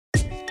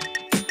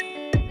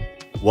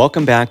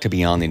Welcome back to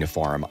Beyond the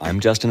Uniform. I'm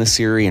Justin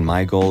Asiri, and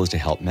my goal is to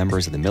help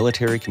members of the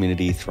military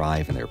community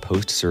thrive in their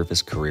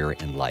post-service career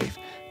and life.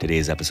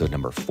 Today's episode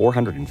number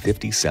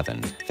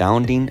 457,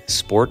 Founding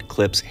Sport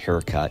Clips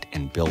Haircut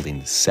and Building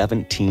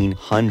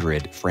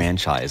 1,700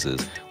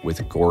 Franchises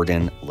with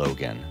Gordon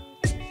Logan.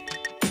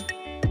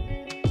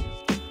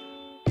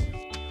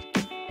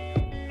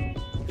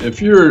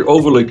 If you're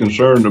overly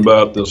concerned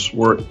about this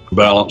work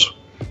balance,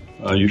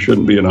 you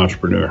shouldn't be an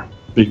entrepreneur.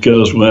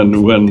 Because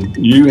when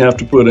you have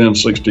to put in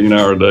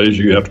 16-hour days,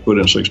 you have to put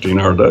in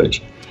 16-hour days.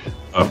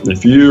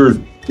 If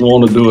you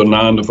want to do a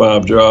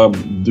 9-to-5 job,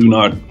 do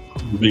not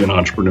be an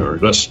entrepreneur.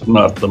 That's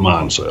not the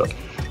mindset.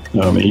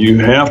 You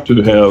have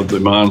to have the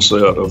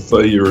mindset of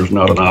failure is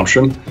not an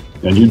option,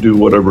 and you do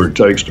whatever it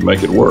takes to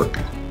make it work.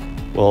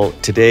 Well,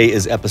 today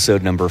is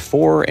episode number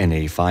 4 in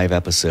a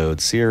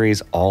 5-episode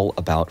series all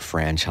about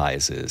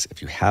franchises.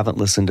 If you haven't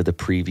listened to the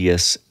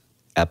previous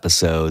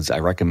episodes, I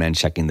recommend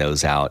checking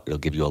those out. It'll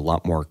give you a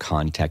lot more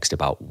context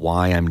about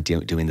why I'm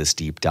doing this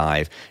deep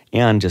dive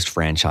and just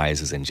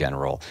franchises in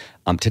general.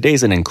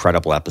 Today's an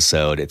incredible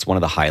episode. It's one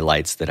of the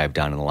highlights that I've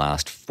done in the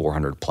last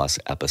 400 plus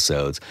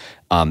episodes.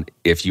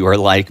 If you are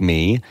like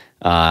me,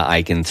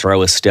 I can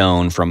throw a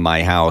stone from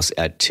my house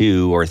at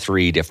 2 or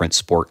 3 different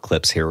Sport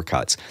Clips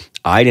haircuts.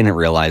 I didn't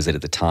realize it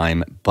at the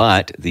time,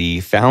 but the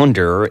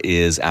founder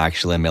is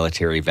actually a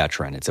military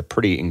veteran. It's a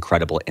pretty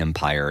incredible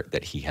empire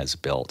that he has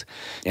built.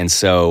 And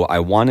so I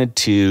wanted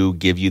to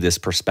give you this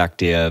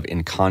perspective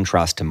in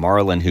contrast to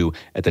Marlon, who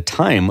at the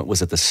time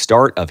was at the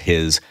start of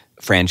his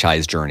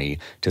franchise journey,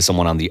 to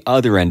someone on the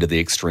other end of the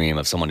extreme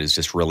of someone who's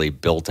just really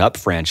built up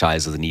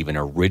franchises and even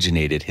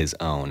originated his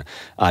own.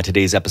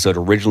 Today's episode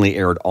originally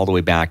aired all the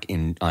way back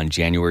on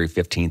January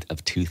 15th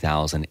of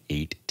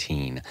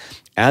 2018.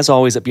 As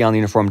always, at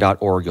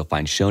beyondtheuniform.org, you'll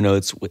find show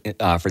notes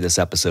for this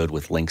episode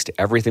with links to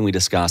everything we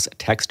discuss, a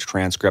text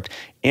transcript,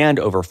 and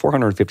over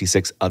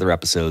 456 other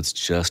episodes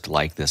just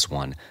like this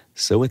one.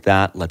 So with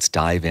that, let's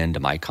dive into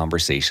my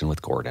conversation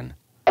with Gordon.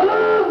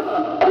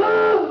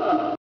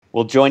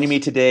 Well, joining me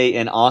today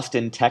in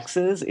Austin,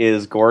 Texas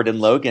is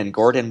Gordon Logan.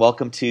 Gordon,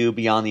 welcome to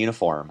Beyond the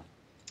Uniform.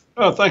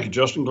 Thank you,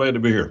 Justin. Glad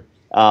to be here.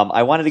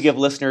 I wanted to give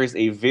listeners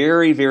a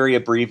very, very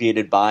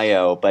abbreviated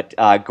bio, but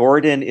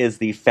Gordon is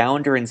the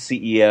founder and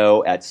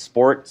CEO at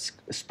Sport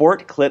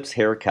Clips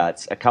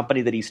Haircuts, a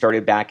company that he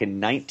started back in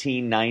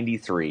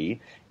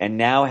 1993 and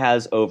now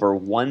has over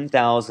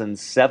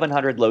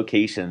 1,700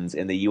 locations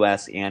in the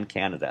U.S. and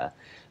Canada.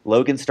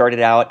 Logan started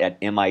out at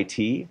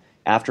MIT,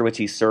 after which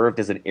he served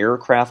as an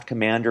aircraft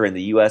commander in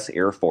the U.S.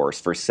 Air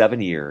Force for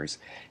 7 years.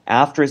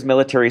 After his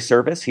military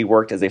service, he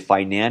worked as a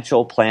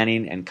financial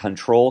planning and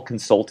control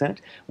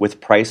consultant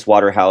with Price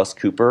Waterhouse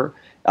Co.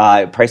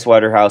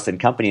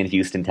 in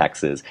Houston,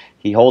 Texas.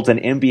 He holds an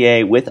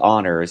MBA with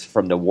honors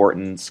from the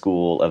Wharton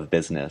School of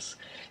Business.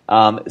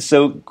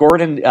 So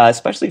Gordon,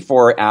 especially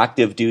for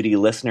active duty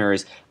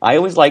listeners, I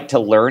always like to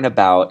learn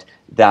about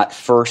that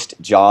first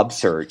job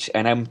search.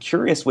 And I'm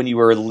curious, when you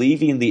were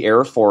leaving the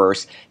Air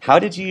Force, how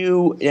did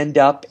you end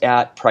up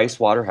at Price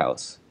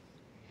Waterhouse?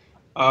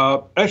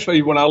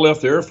 Actually, when I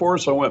left the Air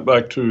Force, I went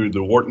back to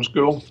the Wharton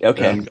School.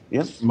 Okay. And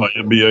my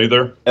MBA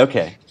there.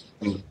 Okay.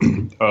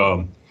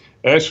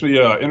 Actually,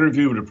 I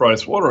interviewed at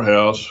Price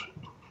Waterhouse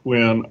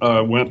when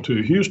I went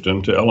to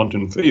Houston to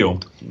Ellington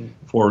Field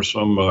for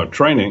some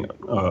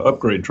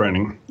upgrade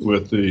training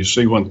with the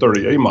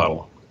C-130A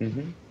model.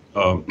 Mm-hmm.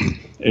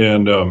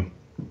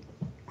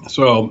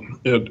 So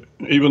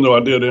even though I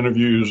did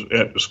interviews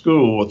at the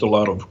school with a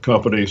lot of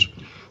companies,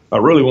 I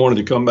really wanted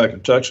to come back to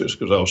Texas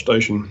because I was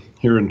stationed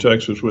here in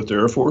Texas with the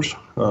Air Force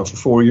for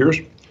 4 years.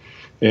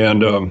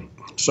 And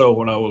so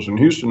when I was in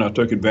Houston, I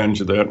took advantage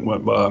of that and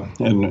went by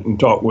and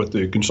talked with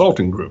the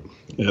consulting group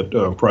at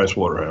Price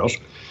Waterhouse.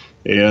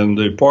 And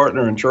the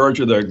partner in charge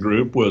of that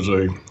group was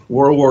a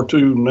World War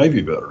II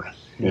Navy veteran.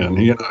 And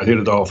he and I hit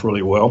it off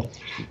really well.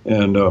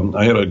 And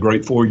I had a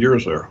great 4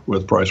 years there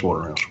with Price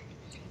Waterhouse.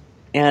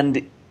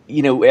 And,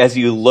 you know, as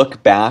you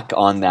look back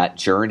on that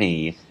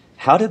journey,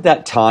 how did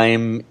that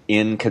time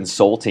in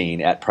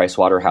consulting at Price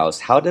Waterhouse,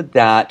 how did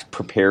that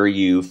prepare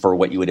you for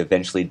what you would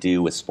eventually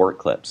do with Sport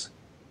Clips?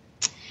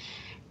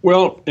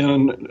 Well,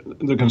 in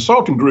the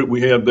consulting group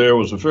we had there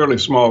was a fairly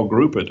small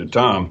group at the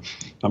time.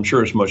 I'm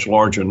sure it's much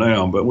larger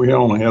now, but we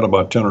only had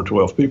about 10 or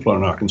 12 people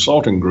in our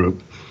consulting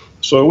group.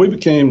 So we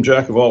became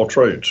jack of all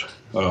trades.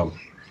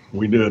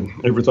 We did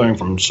everything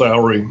from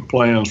salary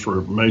plans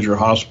for major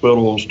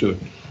hospitals to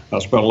I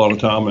spent a lot of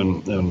time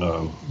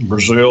in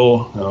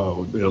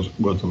Brazil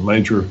with a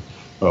major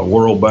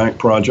World Bank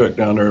project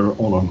down there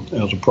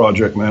as a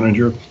project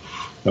manager.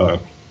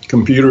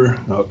 Computer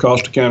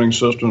cost accounting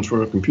systems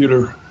for a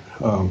computer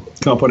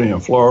company in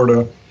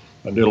Florida.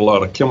 I did a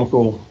lot of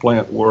chemical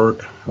plant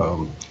work,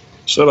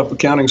 set up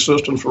accounting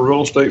systems for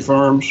real estate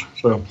firms.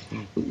 So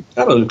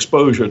had an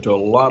exposure to a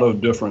lot of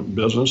different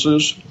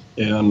businesses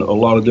and a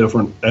lot of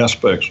different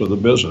aspects of the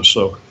business.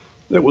 So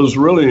it was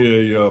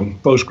really a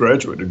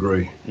postgraduate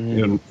degree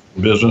in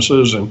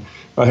businesses, and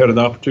I had an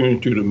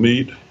opportunity to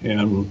meet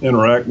and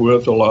interact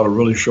with a lot of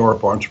really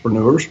sharp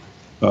entrepreneurs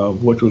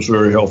which was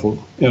very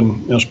helpful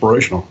and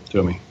inspirational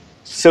to me.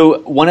 So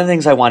one of the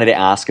things I wanted to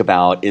ask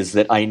about is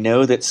that I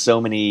know that so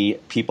many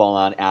people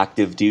on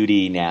active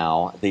duty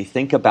now, they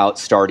think about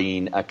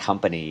starting a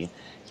company.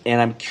 And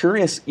I'm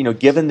curious,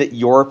 given that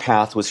your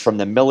path was from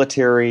the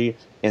military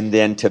and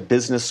then to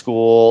business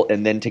school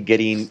and then to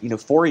getting,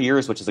 4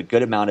 years, which is a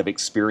good amount of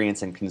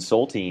experience in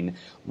consulting,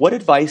 what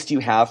advice do you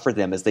have for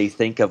them as they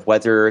think of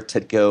whether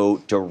to go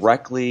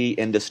directly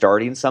into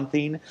starting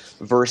something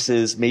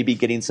versus maybe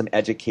getting some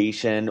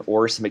education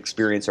or some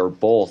experience or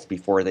both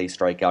before they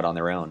strike out on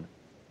their own?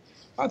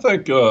 I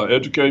think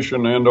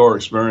education and or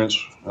experience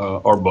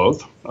are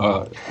both.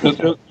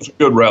 It's a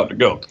good route to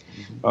go.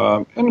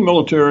 In the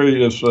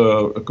military, it's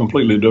a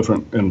completely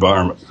different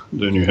environment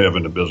than you have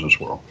in the business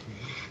world.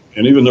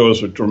 And even though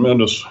it's a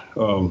tremendous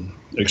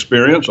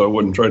experience, I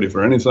wouldn't trade it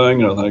for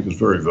anything. I think it's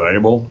very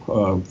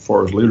valuable as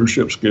far as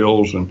leadership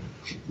skills and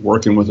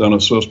working within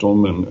a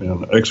system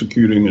and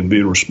executing and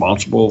being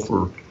responsible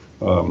for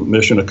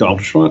mission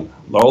accomplishment.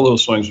 All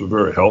those things are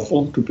very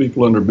helpful to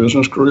people in their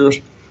business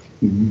careers.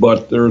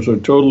 But there's a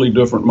totally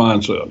different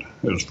mindset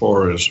as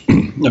far as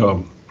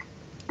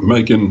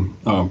making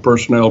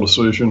personnel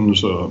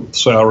decisions,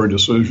 salary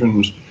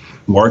decisions,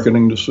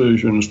 marketing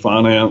decisions,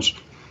 finance,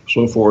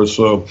 so forth.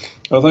 So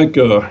I think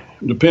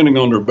depending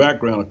on their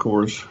background, of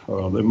course,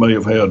 they may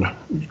have had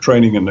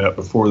training in that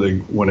before they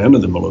went into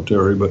the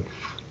military.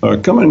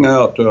 But coming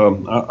out,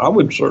 I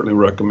would certainly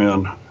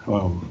recommend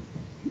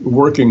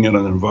working in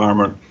an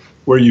environment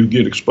where you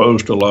get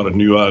exposed to a lot of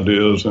new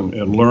ideas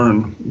and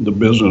learn the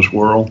business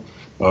world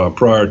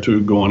prior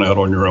to going out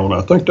on your own.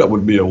 I think that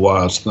would be a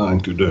wise thing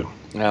to do.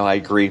 No, I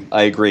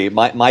agree.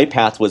 My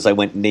path was I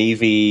went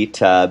Navy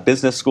to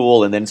business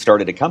school and then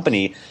started a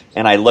company.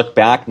 And I look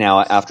back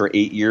now after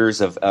 8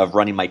 years of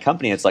running my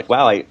company. It's like,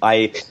 wow,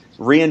 I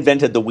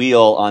reinvented the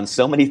wheel on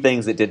so many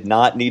things that did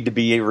not need to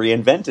be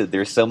reinvented.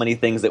 There's so many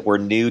things that were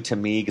new to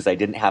me because I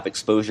didn't have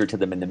exposure to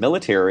them in the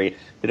military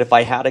that if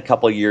I had a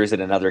couple years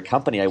at another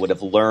company, I would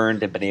have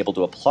learned and been able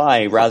to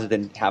apply rather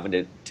than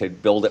having to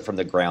build it from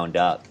the ground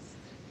up.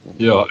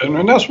 Yeah,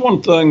 and that's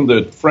one thing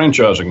that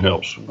franchising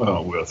helps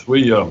with.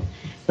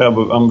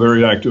 I'm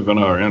very active in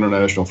our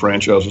International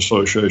Franchise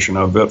Association,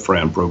 our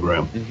VetFran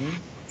program,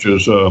 which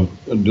is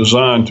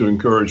designed to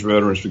encourage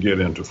veterans to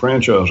get into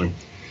franchising.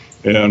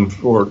 And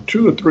for a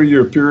 2 or 3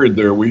 year period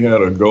there, we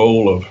had a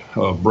goal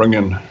of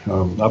bringing,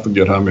 I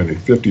forget how many,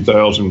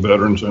 50,000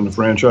 veterans into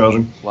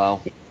franchising.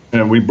 Wow.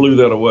 And we blew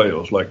that away. It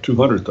was like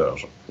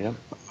 200,000. Yeah.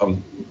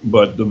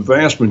 But the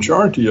vast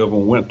majority of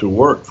them went to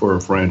work for a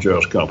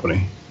franchise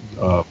company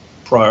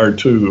prior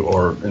to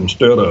or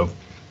instead of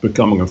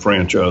becoming a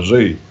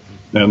franchisee.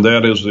 And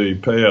that is the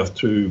path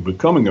to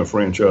becoming a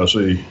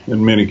franchisee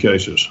in many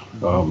cases.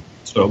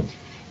 So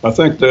I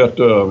think that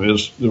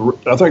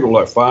I think it was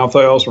like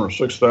 5,000 or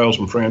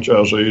 6,000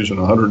 franchisees and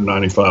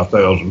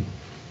 195,000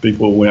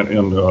 people went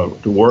in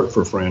to work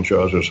for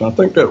franchises. I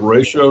think that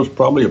ratio is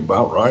probably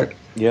about right.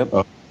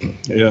 Yep.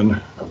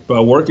 And by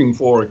working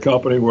for a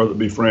company, whether it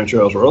be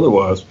franchise or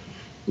otherwise,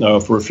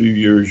 for a few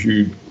years,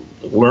 you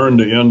learn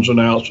the ins and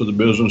outs of the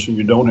business and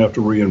you don't have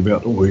to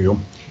reinvent the wheel.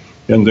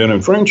 And then in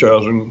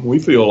franchising, we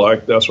feel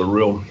like that's a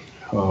real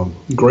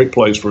great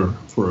place for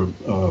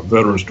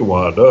veterans to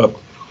wind up,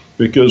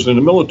 because in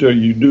the military,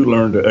 you do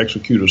learn to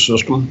execute a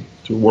system,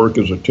 to work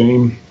as a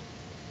team.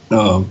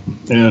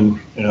 And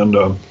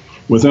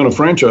within a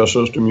franchise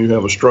system, you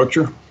have a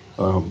structure,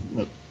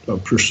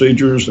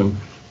 procedures, and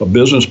a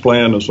business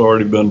plan that's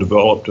already been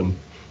developed and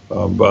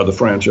by the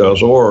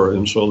franchisor.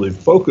 And so the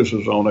focus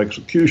is on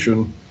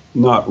execution,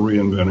 not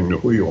reinventing the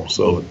wheel.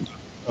 So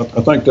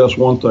I think that's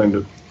one thing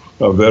that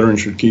veterans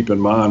should keep in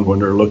mind when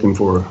they're looking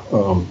for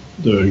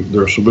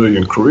their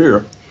civilian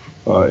career,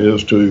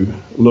 is to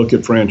look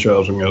at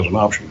franchising as an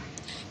option.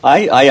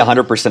 I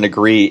 100%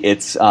 agree.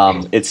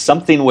 It's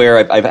something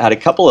where I've had a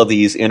couple of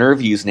these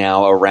interviews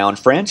now around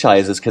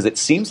franchises because it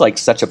seems like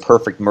such a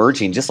perfect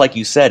merging. Just like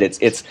you said,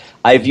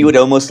 I view it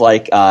almost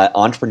like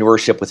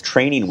entrepreneurship with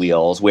training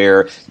wheels,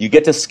 where you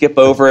get to skip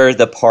over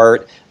the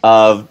part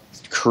of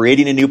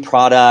creating a new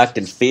product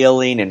and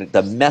failing and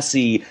the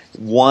messy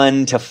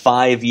 1 to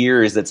 5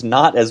 years that's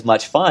not as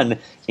much fun.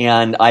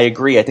 And I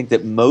agree. I think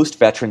that most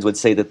veterans would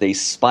say that they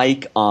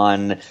spike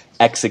on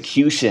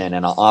execution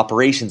and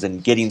operations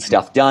and getting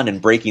stuff done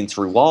and breaking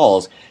through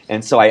walls.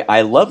 And so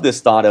I love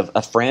this thought of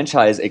a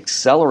franchise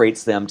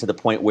accelerates them to the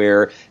point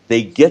where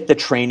they get the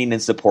training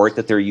and support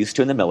that they're used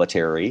to in the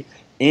military,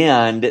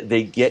 and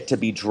they get to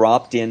be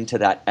dropped into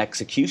that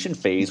execution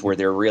phase where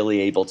they're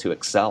really able to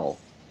excel.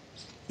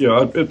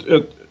 Yeah,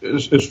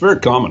 it's very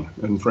common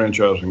in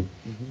franchising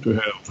to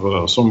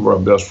have some of our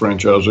best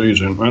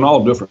franchisees in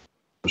all different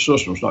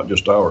systems, not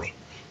just ours.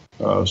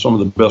 Some of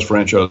the best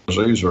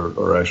franchisees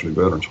are actually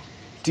veterans.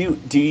 Do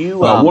you?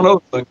 One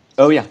other thing.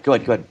 Oh yeah, go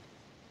ahead.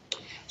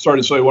 Sorry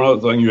to say one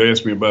other thing. You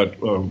asked me about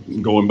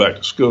going back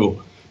to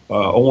school.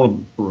 I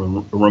want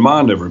to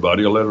remind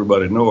everybody, or let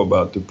everybody know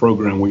about the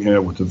program we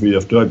have with the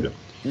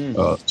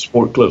VFW,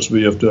 Sport Clips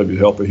VFW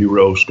Help a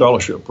Hero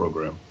Scholarship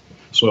Program.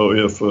 So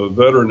if a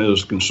veteran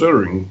is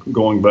considering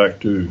going back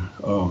to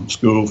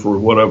school for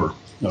whatever,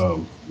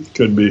 it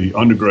could be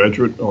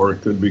undergraduate or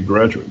it could be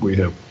graduate. We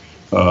have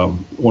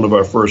one of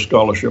our first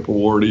scholarship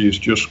awardees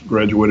just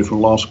graduated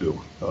from law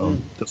school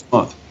this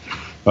month.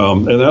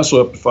 And that's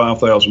up to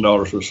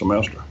 $5,000 a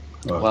semester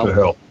to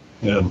help.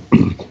 And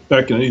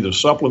that can either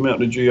supplement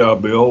the GI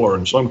Bill, or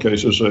in some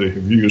cases they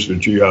have used the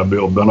GI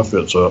Bill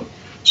benefits up.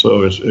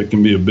 So it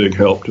can be a big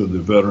help to the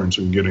veterans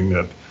in getting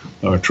that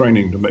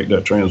training to make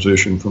that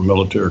transition from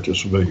military to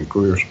civilian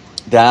careers.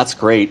 That's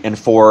great. And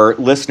for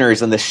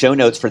listeners, in the show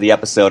notes for the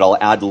episode, I'll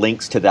add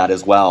links to that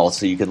as well,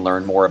 so you can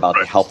learn more about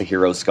the Help a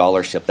Hero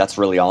Scholarship. That's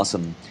really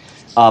awesome.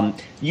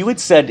 You had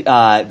said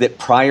that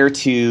prior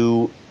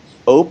to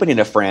opening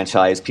a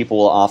franchise, people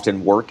will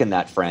often work in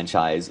that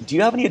franchise. Do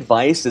you have any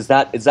advice? Is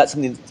that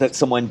something that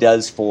someone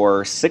does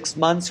for 6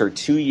 months or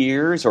 2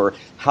 years, or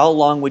how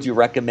long would you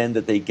recommend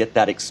that they get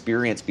that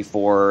experience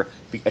before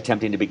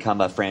attempting to become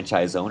a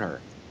franchise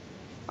owner?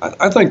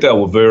 I think that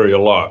will vary a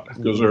lot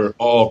because there are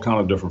all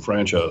kind of different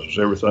franchises.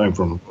 Everything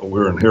from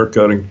we're in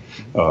haircutting,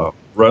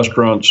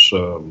 restaurants,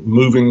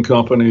 moving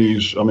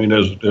companies. I mean,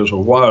 there's a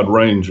wide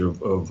range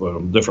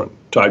of different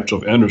types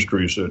of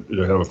industries that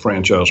have a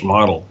franchise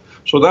model.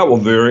 So that will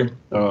vary.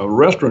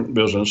 Restaurant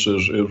business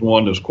is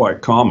one that's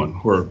quite common,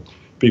 where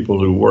people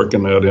who work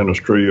in that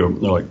industry,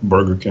 like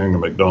Burger King or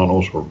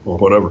McDonald's or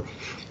whatever,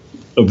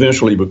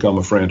 eventually become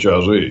a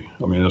franchisee.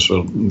 I mean, it's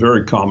a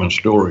very common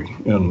story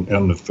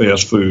in the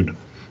fast food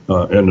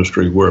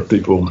industry, where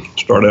people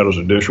start out as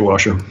a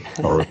dishwasher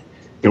or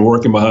they're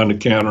working behind the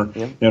counter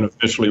and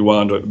eventually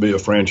wind up to be a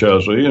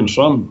franchisee, and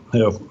some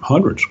have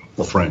hundreds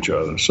of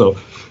franchises. So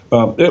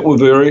it will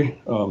vary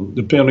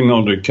depending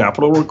on the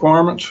capital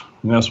requirements.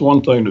 And that's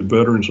one thing that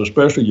veterans,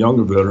 especially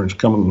younger veterans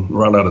coming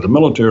right out of the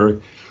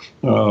military,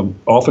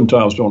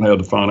 oftentimes don't have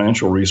the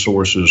financial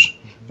resources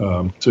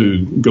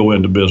to go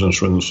into business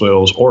for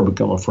themselves or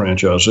become a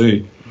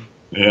franchisee.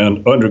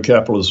 And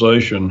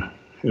undercapitalization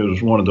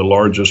is one of the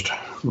largest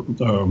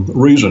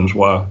reasons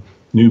why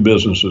new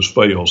businesses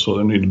fail. So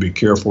they need to be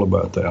careful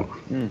about that.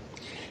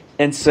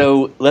 And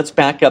so let's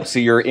back up. So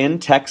you're in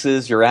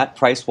Texas, you're at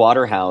Price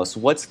Waterhouse.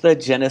 What's the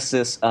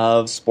genesis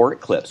of Sport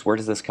Clips? Where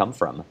does this come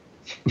from?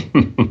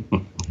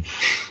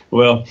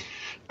 Well,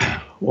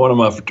 one of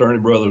my fraternity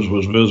brothers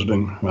was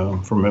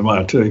visiting from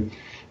MIT,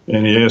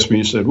 and he asked me,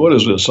 he said, "What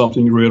is this,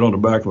 something you read on the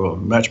back of a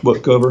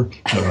matchbook cover?"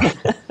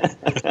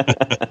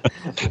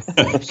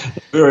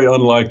 Very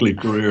unlikely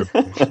career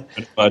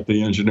at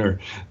the engineer.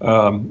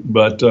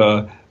 But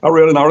I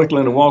read an article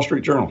in the Wall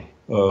Street Journal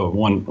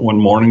one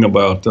morning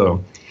about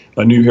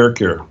a new hair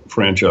care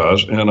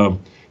franchise. And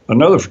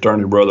another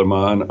fraternity brother of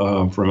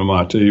mine from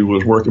MIT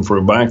was working for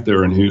a bank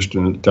there in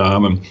Houston at the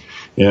time.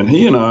 And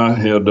he and I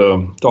had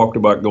talked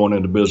about going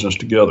into business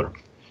together.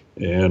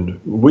 And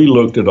we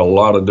looked at a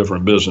lot of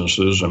different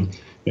businesses, and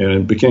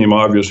it became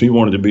obvious he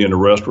wanted to be in the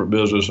restaurant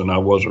business, and I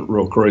wasn't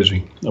real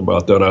crazy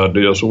about that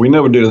idea. So we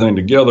never did anything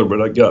together, but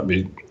that got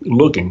me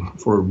looking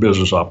for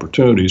business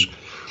opportunities.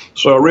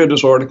 So I read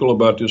this article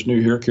about this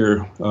new hair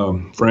care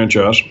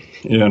franchise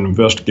and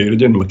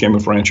investigated it and became a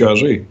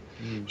franchisee.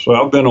 So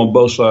I've been on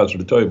both sides of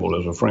the table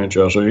as a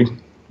franchisee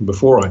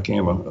before I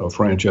became a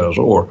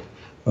franchisor.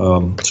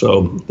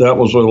 So that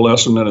was a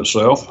lesson in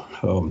itself.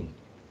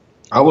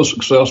 I was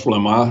successful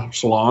in my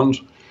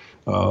salons,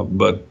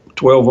 but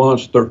 12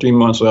 months, 13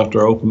 months after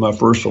I opened my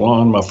first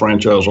salon, my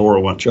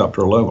franchisor went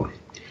Chapter 11.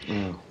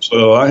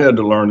 So I had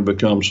to learn to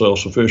become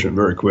self-sufficient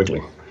very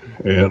quickly.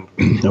 And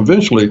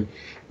eventually,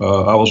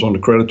 I was on the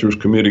creditors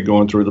committee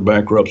going through the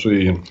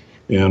bankruptcy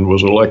and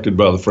was elected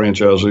by the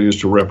franchisees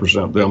to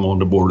represent them on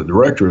the board of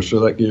directors. So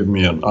that gave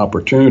me an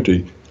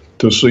opportunity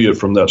to see it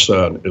from that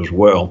side as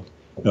well.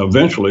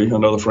 Eventually,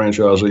 another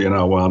franchisee and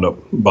I wound up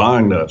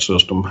buying that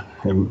system,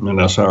 and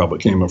that's how I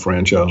became a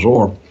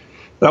franchisor.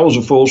 That was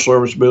a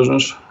full-service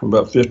business,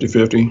 about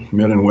 50-50,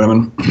 men and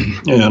women.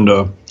 And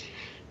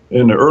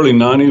in the early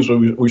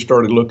 90s, we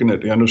started looking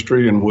at the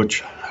industry in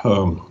which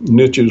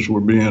niches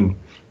were being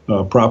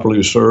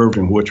properly served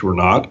and which were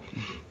not.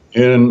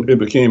 And it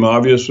became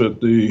obvious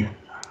that the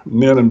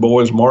men and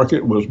boys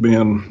market was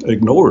being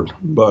ignored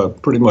by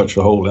pretty much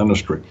the whole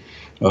industry.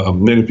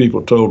 Many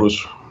people told us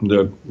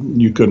that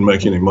you couldn't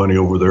make any money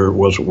over there. It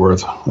wasn't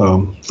worth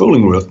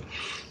fooling with.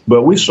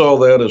 But we saw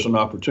that as an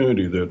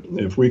opportunity, that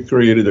if we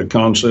created a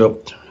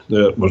concept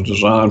that was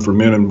designed for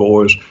men and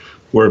boys,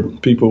 where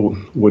people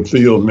would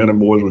feel, men and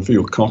boys would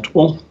feel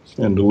comfortable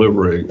and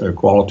deliver a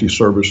quality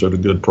service at a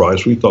good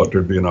price, we thought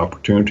there'd be an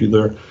opportunity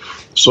there.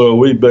 So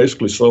we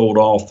basically sold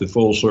off the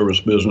full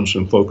service business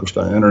and focused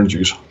our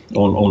energies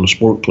on the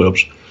Sport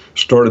Clips.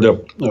 Started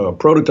a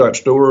prototype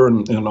store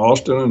in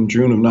Austin in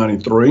June of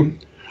 '93.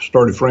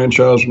 Started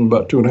franchising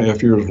about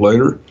 2.5 years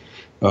later.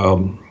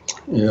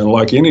 And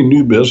like any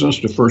new business,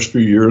 the first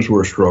few years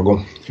were a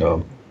struggle.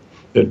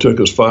 It took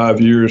us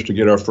 5 years to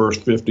get our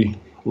first 50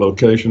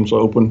 locations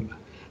open.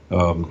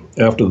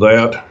 After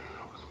that,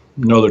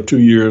 another 2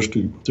 years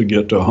to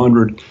get to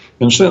 100.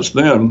 And since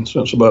then,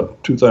 since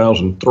about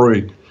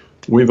 2003,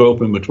 we've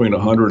opened between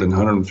 100 and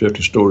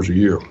 150 stores a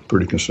year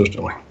pretty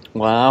consistently.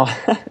 Wow.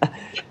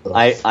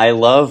 I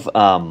love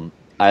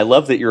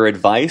that your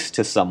advice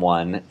to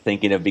someone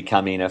thinking of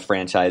becoming a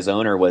franchise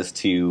owner was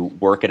to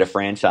work at a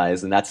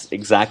franchise, and that's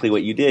exactly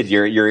what you did.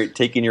 You're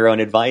taking your own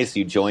advice.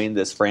 You joined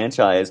this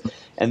franchise.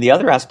 And the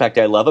other aspect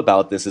I love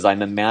about this is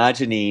I'm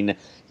imagining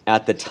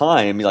at the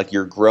time, like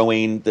you're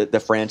growing the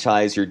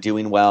franchise, you're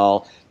doing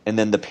well, and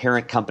then the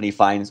parent company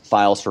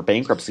files for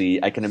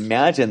bankruptcy. I can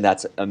imagine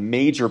that's a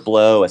major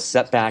blow, a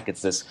setback.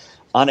 It's this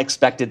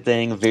unexpected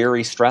thing,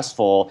 very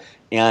stressful.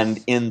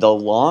 And in the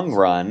long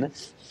run,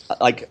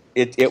 like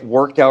it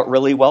worked out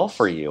really well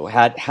for you.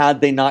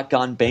 Had they not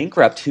gone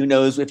bankrupt, who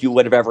knows if you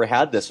would have ever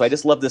had this. So I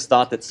just love this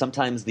thought that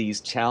sometimes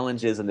these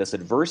challenges and this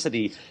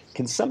adversity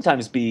can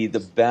sometimes be the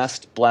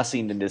best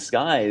blessing in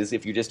disguise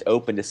if you're just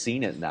open to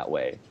seeing it in that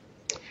way.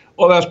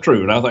 Well, that's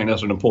true, and I think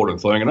that's an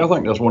important thing. And I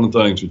think that's one of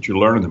the things that you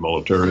learn in the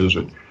military is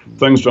that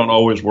things don't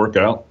always work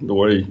out the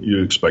way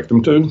you expect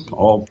them to.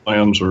 All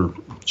plans are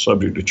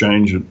subject to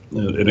change at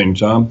any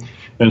time,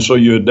 and so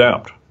you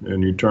adapt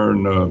and you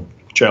turn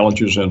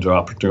challenges into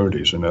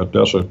opportunities, and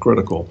that's a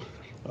critical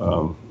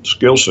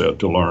skill set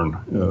to learn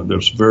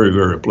that's very,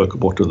 very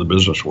applicable to the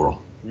business world.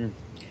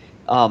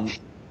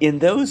 In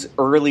those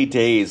early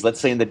days, let's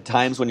say in the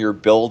times when you're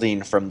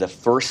building from the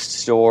first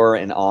store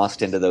in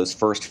Austin to those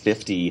first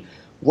 50,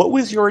 what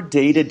was your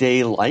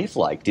day-to-day life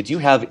like? Did you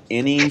have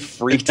any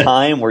free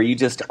time? Were you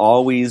just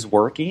always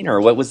working, or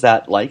what was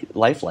that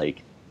life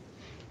like?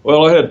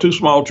 Well, I had two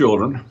small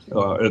children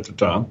at the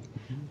time,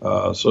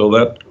 so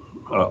that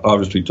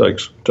obviously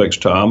takes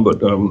time,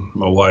 but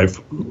my wife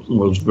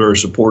was very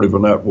supportive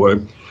in that way.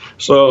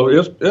 So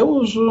it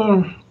was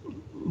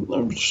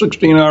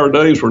 16-hour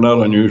days were not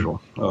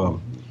unusual,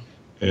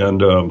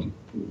 and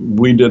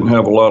we didn't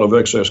have a lot of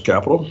excess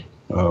capital,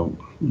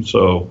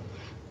 so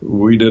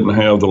we didn't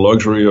have the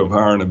luxury of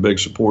hiring a big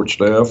support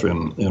staff,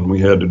 and we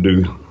had to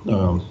do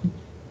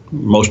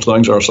most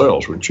things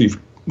ourselves. We're chief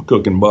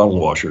cook and bottle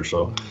washer.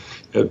 So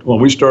when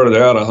we started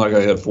out, I think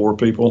I had 4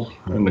 people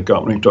in the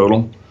company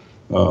total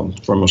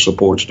from a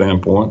support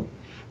standpoint,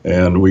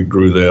 and we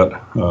grew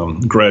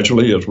that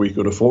gradually as we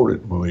could afford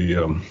it. We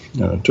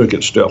took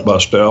it step by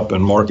step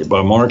and market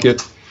by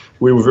market.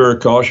 We were very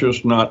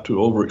cautious not to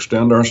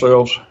overextend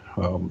ourselves.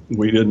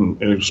 We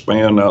didn't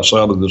expand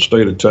outside of the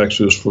state of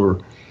Texas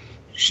for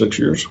 6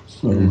 years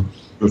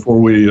before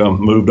we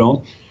moved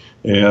on.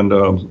 And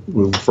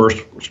we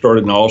first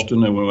started in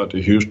Austin, and we went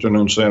to Houston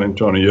and San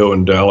Antonio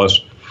and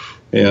Dallas.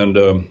 And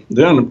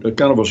then,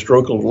 kind of a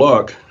stroke of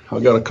luck, I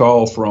got a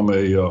call from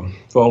a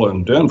fellow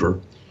in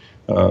Denver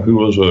who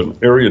was an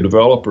area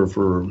developer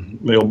for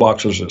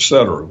mailboxes, et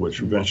cetera,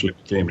 which eventually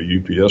became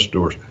the UPS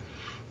stores.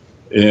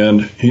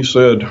 And he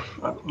said,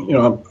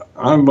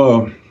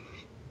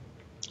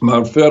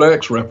 my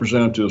FedEx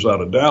representative's out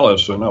of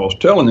Dallas, and I was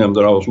telling him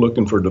that I was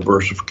looking for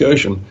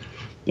diversification,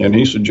 and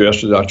he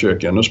suggested I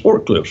check in the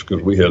Sport Clips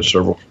because we had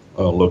several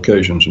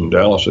locations in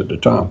Dallas at the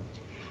time.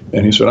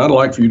 And he said, I'd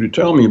like for you to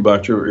tell me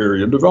about your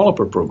area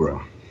developer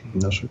program.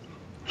 And I said,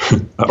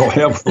 I don't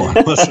have one.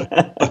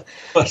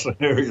 That's an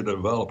area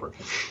developer.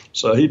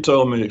 So he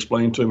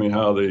explained to me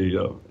how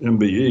the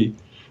MBE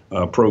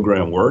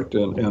program worked.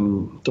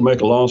 And to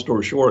make a long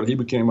story short, he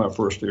became my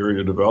first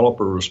area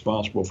developer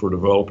responsible for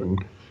developing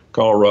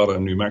Colorado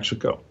and New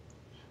Mexico.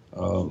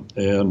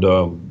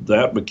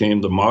 That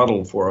became the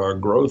model for our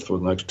growth for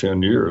the next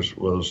 10 years,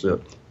 was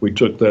that we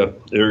took that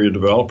area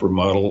developer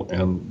model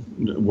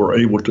and were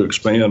able to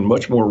expand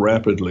much more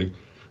rapidly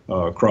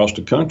across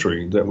the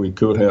country than we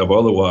could have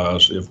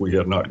otherwise if we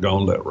had not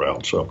gone that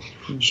route. So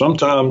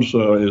sometimes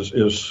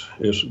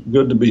it's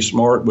good to be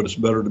smart, but it's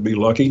better to be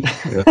lucky.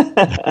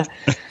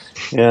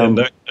 Yeah. In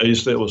that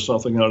case, there was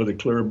something out of the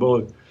clear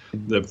blue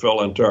that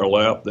fell into our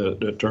lap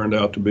that turned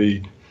out to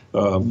be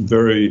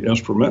very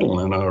instrumental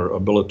in our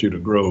ability to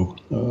grow,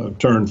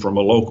 turn from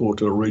a local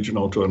to a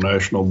regional to a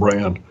national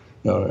brand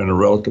in a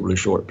relatively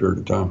short period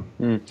of time.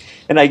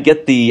 And I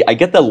get the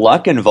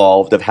luck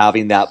involved of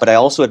having that, but I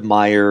also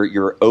admire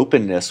your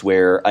openness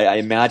where I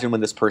imagine when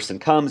this person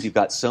comes, you've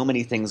got so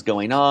many things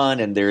going on,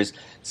 and there's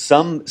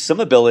some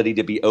ability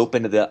to be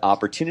open to the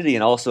opportunity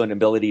and also an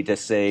ability to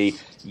say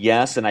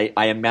yes. And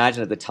I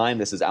imagine at the time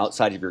this is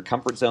outside of your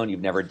comfort zone.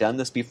 You've never done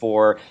this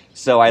before.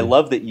 So I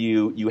love that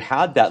you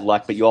had that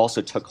luck, but you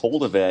also took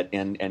hold of it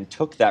and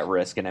took that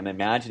risk. And I'm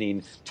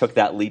imagining took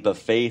that leap of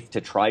faith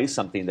to try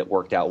something that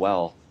worked out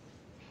well.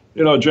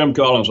 You know, Jim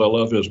Collins, I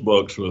love his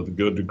books, with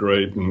Good to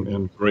Great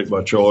and Great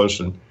by Choice.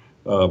 And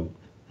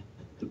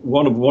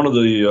one of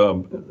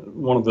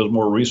his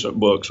more recent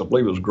books, I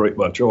believe it was Great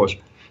by Choice,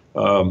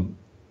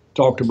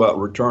 talked about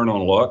return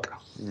on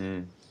luck.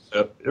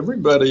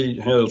 Everybody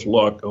has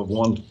luck of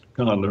one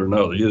kind or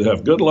another. You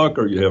have good luck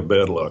or you have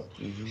bad luck.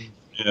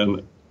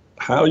 And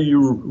how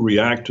you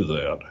react to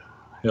that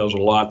has a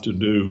lot to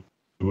do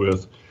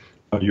with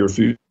your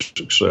future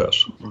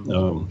success.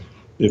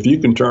 If you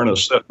can turn a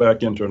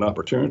setback into an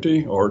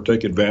opportunity or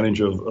take advantage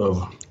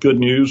of good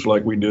news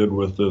like we did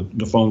with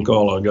the phone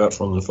call I got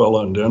from the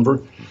fellow in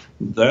Denver,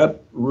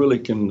 that really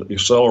can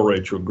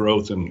accelerate your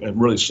growth and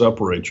really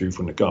separate you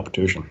from the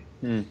competition.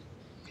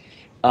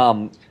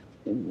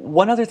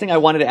 One other thing I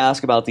wanted to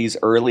ask about these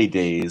early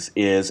days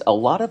is a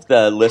lot of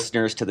the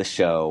listeners to the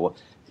show,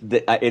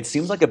 it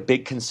seems like a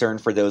big concern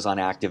for those on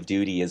active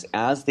duty is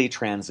as they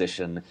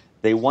transition,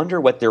 they wonder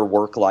what their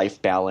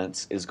work-life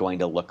balance is going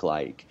to look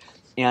like.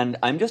 And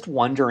I'm just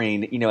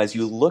wondering, as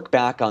you look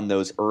back on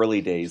those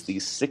early days,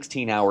 these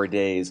 16-hour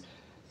days,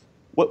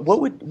 what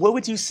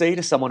would you say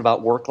to someone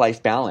about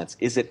work-life balance?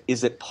 Is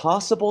it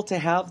possible to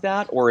have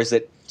that, or is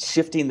it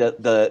shifting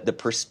the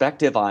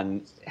perspective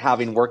on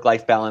having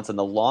work-life balance in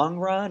the long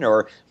run?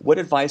 Or what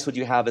advice would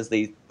you have as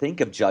they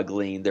think of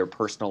juggling their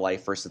personal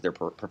life versus their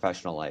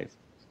professional life?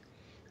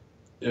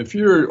 If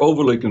you're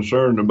overly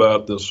concerned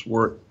about this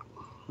work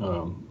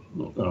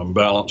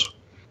balance,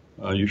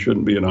 you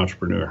shouldn't be an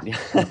entrepreneur.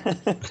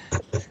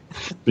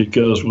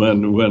 Because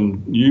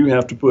when you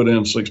have to put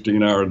in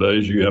 16-hour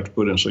days, you have to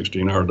put in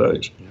 16-hour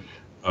days.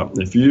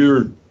 If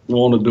you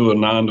want to do a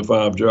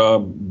 9-to-5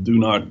 job, do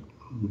not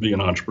be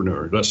an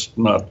entrepreneur. That's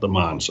not the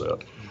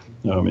mindset.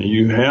 I mean,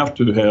 you have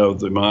to have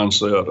the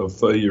mindset of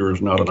failure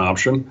is not an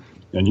option,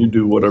 and you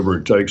do whatever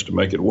it takes to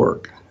make it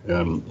work.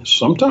 And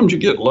sometimes you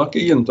get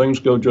lucky and things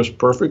go just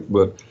perfect,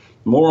 but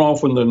more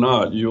often than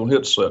not, you'll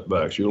hit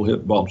setbacks, you'll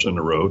hit bumps in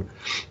the road,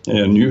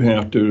 and you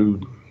have to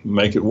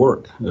make it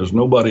work. There's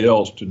nobody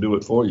else to do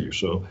it for you.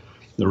 So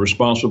the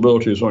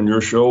responsibility is on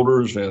your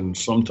shoulders, and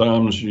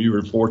sometimes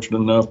you're fortunate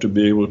enough to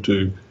be able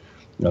to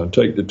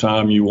take the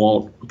time you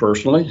want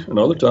personally, and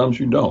other times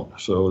you don't.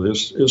 So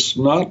it's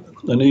not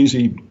an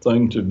easy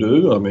thing to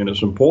do. I mean,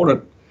 it's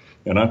important,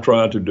 and I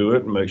tried to do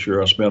it and make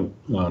sure I spent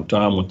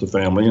time with the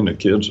family and the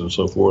kids and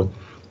so forth.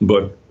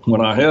 But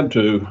when I had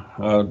to,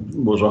 I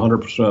was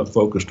 100%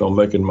 focused on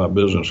making my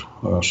business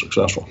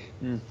successful.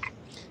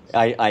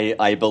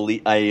 I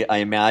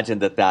imagine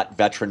that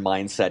veteran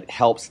mindset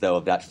helps,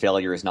 though, that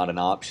failure is not an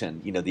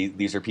option.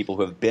 These are people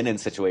who have been in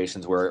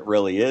situations where it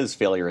really is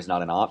failure is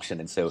not an option.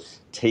 And so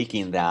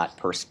taking that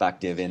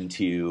perspective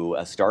into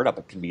a startup,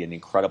 it can be an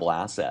incredible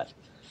asset.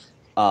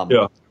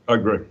 Yeah, I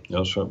agree.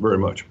 Yes, very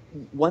much.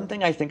 One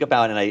thing I think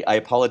about, and I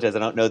apologize, I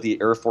don't know the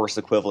Air Force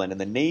equivalent. In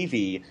the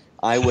Navy,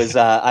 I was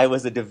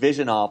a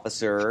division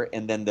officer,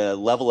 and then the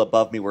level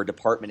above me were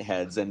department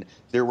heads. And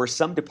there were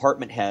some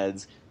department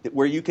heads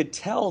where you could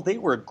tell they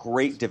were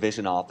great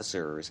division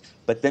officers,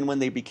 but then when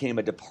they became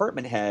a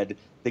department head,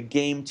 the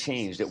game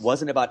changed. It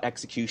wasn't about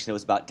execution, it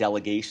was about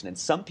delegation. And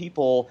some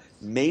people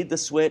made the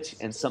switch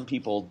and some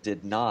people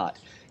did not.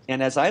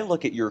 And as I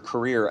look at your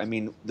career, I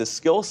mean, the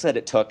skill set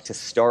it took to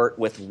start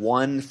with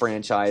one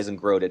franchise and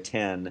grow to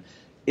 10,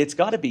 it's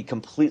got to be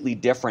completely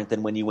different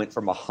than when you went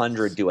from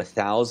 100 to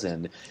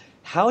 1,000.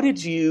 How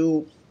did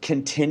you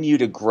continue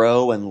to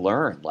grow and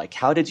learn? Like,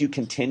 how did you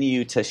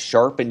continue to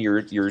sharpen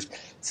your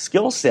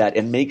skill set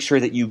and make sure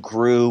that you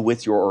grew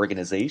with your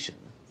organization?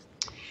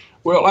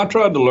 Well, I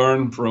tried to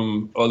learn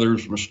from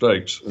others'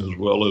 mistakes as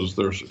well as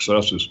their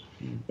successes.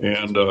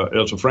 And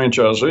as a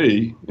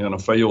franchisee in a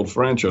failed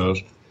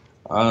franchise,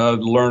 I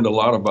learned a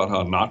lot about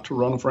how not to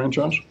run a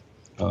franchise.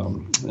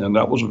 And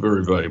that was a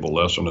very valuable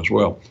lesson as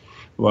well.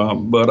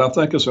 But I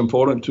think it's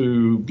important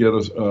to get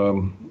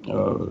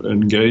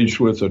engaged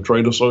with a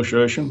trade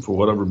association for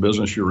whatever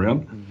business you're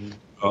in.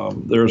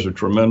 There's a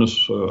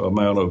tremendous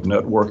amount of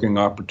networking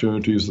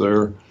opportunities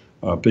there,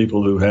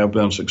 people who have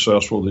been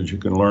successful that you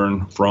can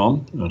learn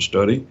from and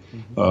study.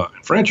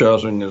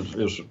 Franchising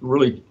is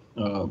really,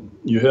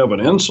 you have an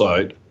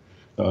insight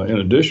in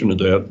addition to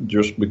that,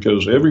 just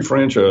because every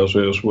franchise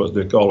has what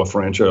they call a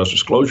franchise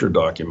disclosure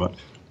document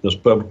that's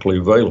publicly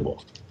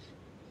available.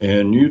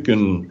 And you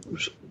can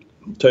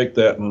take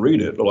that and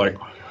read it. Like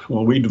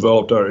when we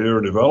developed our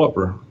Air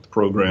Developer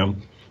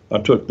program, I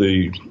took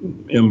the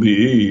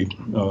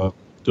MBE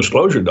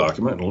disclosure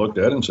document and looked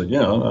at it and said,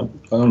 yeah,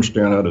 I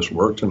understand how this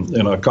works.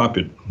 And I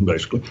copied,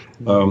 basically,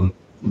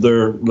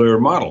 their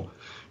model.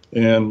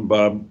 And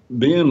by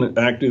being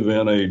active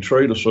in a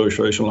trade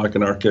association, like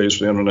in our case,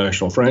 the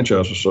International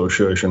Franchise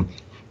Association,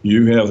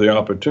 you have the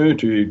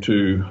opportunity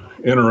to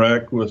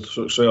interact with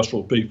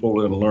successful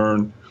people and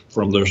learn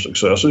from their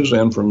successes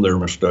and from their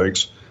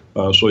mistakes.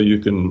 So you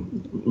can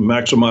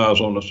maximize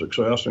on the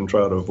success and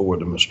try to avoid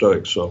the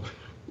mistakes. So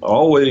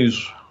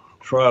always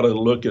try to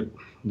look at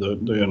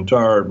the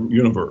entire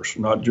universe,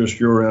 not just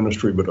your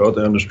industry, but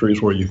other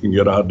industries where you can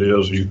get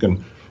ideas you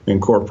can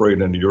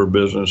incorporate into your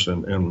business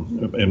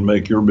and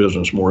make your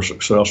business more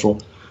successful.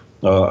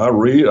 I've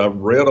read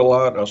a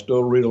lot. I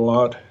still read a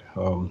lot.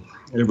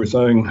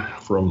 Everything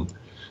from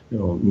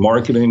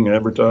marketing,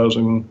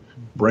 advertising,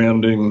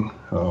 branding.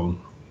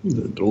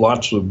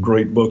 Lots of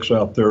great books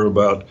out there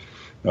about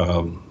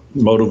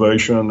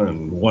motivation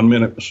and 1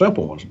 minute,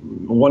 simple ones.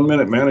 1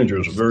 Minute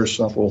Manager is a very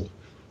simple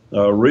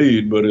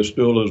read, but it's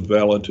still as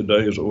valid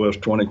today as it was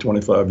 20,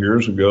 25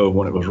 years ago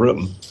when it was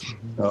written.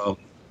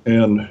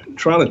 And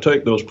try to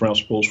take those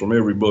principles from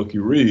every book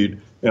you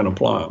read and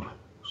apply them.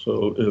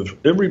 So if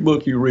every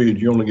book you read,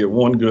 you only get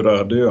one good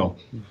idea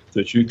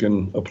that you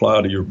can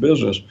apply to your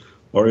business,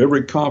 or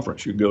every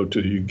conference you go to,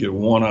 you get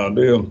one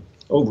idea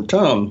over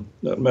time,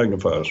 that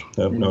magnifies.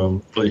 That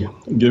really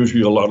gives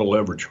you a lot of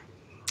leverage.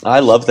 I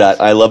love that.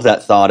 I love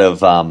that thought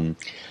of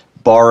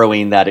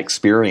borrowing that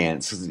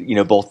experience,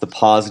 both the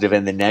positive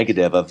and the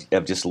negative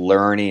of just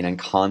learning and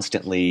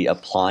constantly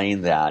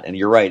applying that. And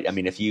you're right. I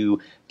mean, if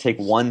you take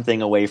one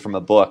thing away from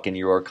a book and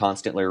you are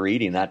constantly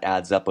reading, that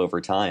adds up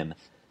over time.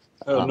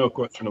 No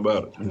question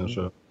about it.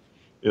 Mm-hmm.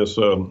 It's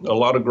a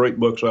lot of great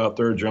books out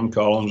there. Jim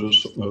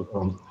Collins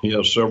he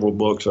has several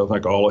books. I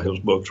think all of his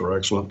books are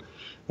excellent.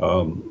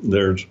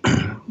 There's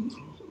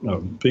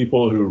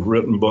people who've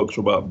written books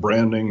about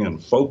branding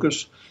and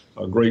focus.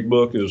 A great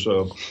book is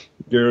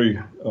Gary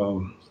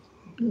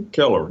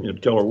Keller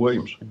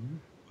Williams,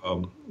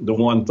 The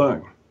One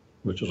Thing,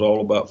 which is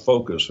all about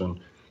focus. And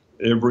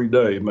every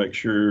day, make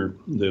sure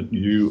that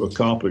you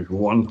accomplish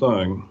one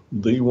thing,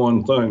 the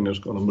one thing that's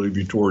going to move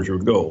you towards your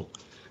goal.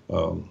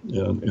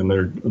 And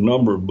there are a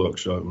number of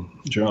books. Al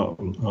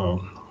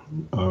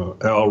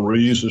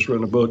Rees has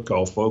written a book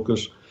called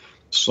Focus.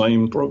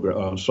 Same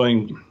program,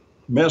 same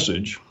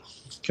message,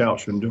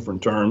 couched in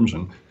different terms,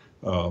 and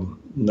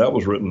that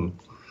was written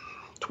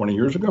 20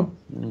 years ago.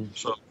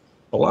 So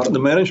a lot of the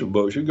management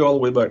books, you go all the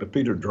way back to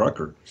Peter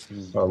Drucker,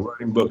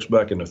 writing books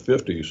back in the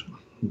 50s.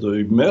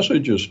 The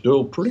message is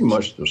still pretty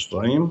much the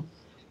same.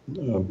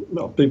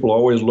 People are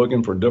always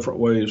looking for different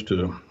ways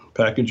to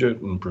package it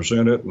and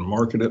present it and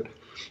market it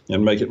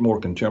and make it more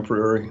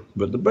contemporary.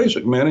 But the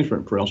basic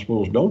management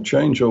principles don't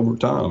change over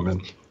time.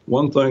 And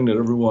one thing that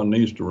everyone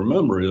needs to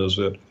remember is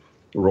that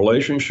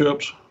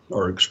relationships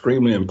are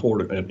extremely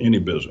important in any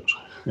business.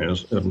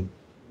 And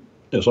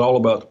it's all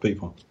about the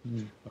people.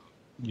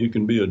 You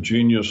can be a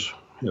genius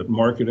at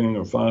marketing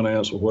or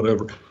finance or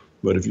whatever,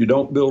 but if you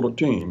don't build a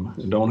team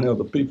and don't have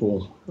the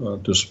people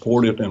to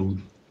support it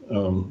and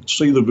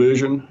see the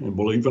vision and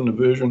believe in the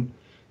vision,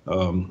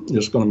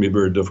 it's going to be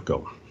very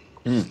difficult.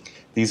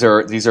 These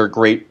are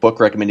great book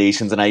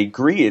recommendations, and I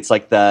agree. It's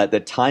like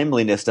the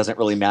timeliness doesn't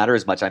really matter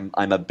as much.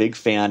 I'm a big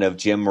fan of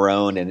Jim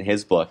Rohn and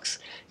his books,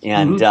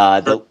 and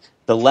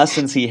the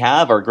lessons he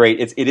have are great.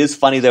 It is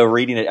funny though,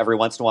 reading it every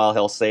once in a while.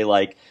 He'll say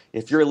like,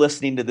 if you're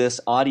listening to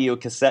this audio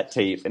cassette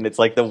tape, and it's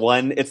the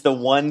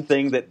one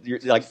thing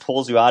that like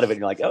pulls you out of it. And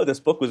you're like, oh, this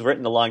book was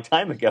written a long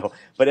time ago,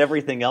 but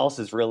everything else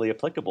is really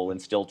applicable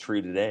and still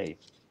true today.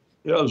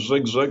 Yeah,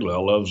 Zig Ziglar. I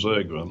love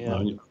Zig.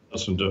 I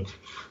listened to.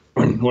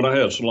 When I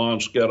had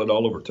salons scattered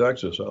all over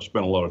Texas, I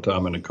spent a lot of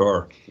time in the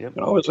car. Yep.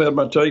 And I always had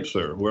my tapes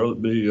there, whether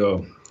it be,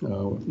 what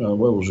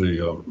was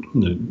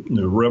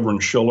the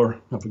Reverend Schiller,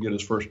 I forget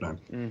his first name.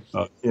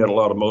 He had a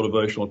lot of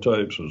motivational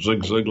tapes.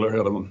 Zig Ziglar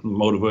had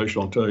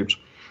motivational tapes.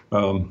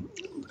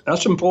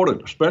 That's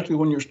important, especially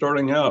when you're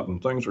starting out and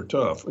things are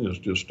tough, is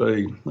to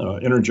stay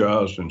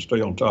energized and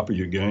stay on top of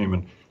your game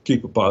and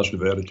keep a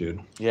positive attitude.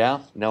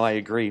 Yeah, no, I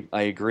agree.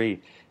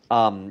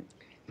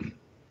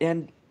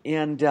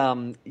 And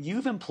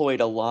you've employed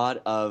a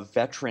lot of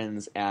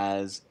veterans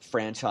as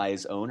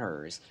franchise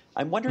owners.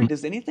 I'm wondering,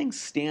 does anything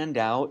stand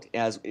out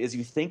as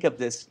you think of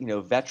this,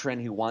 veteran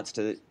who wants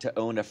to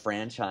own a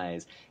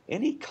franchise?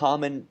 Any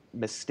common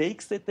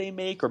mistakes that they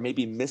make, or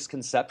maybe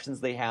misconceptions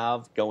they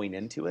have going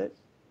into it?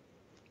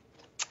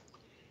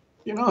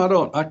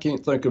 I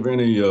can't think of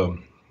any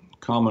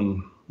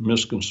common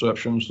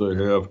misconceptions they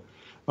have.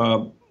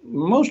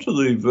 Most of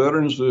the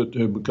veterans that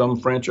have become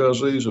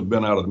franchisees have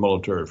been out of the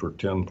military for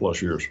 10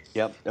 plus years.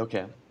 Yep.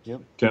 Okay.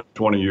 Yep. 10,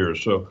 20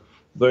 years. So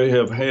they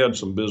have had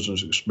some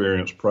business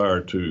experience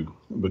prior to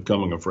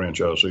becoming a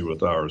franchisee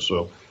with ours.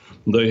 So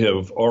they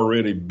have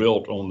already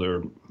built on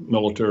their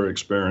military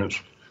experience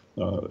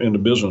in the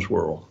business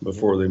world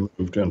before they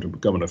moved into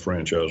becoming a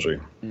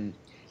franchisee.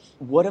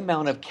 What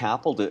amount of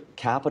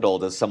capital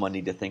does someone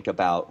need to think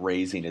about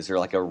raising? Is there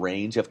like a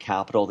range of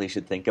capital they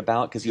should think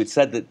about? Because you had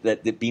said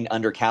that being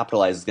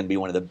undercapitalized is going to be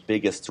one of the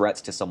biggest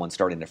threats to someone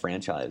starting a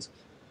franchise.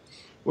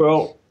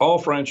 Well, all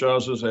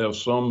franchises have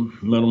some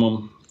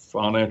minimum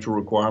financial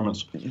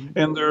requirements,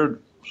 and there are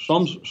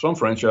some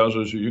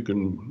franchises you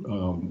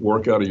can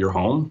work out of your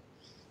home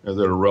that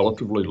are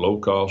relatively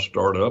low-cost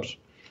startups.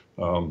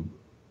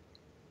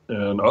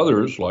 And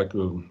others, like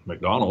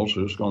McDonald's,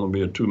 is going to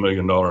be a $2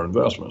 million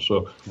investment.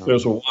 So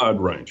there's a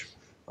wide range.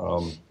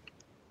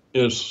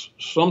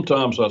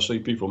 Sometimes I see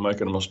people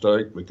making a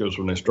mistake because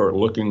when they start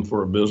looking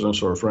for a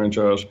business or a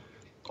franchise,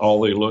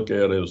 all they look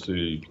at is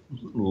the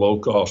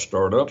low-cost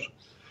startups.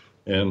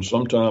 And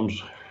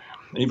sometimes,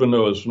 even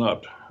though it's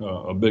not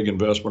a big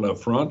investment up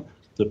front,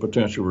 the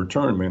potential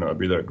return may not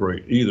be that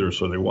great either,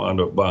 so they wind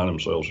up buying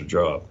themselves a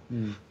job.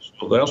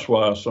 So that's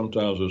why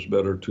sometimes it's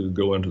better to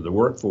go into the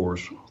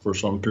workforce for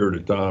some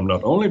period of time,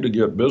 not only to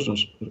get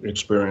business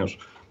experience,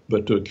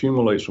 but to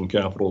accumulate some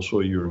capital so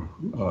you're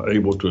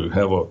able to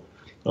have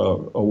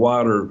a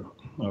wider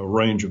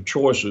range of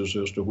choices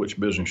as to which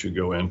business you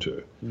go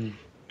into.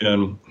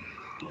 And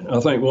I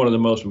think one of the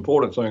most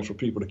important things for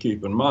people to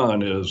keep in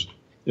mind is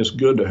it's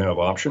good to have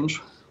options.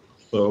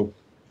 So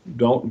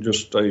don't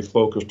just stay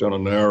focused on a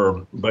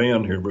narrow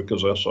band here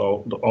because that's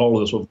all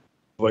that's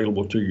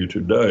available to you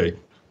today.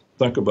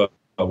 Think about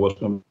what's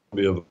going to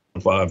be in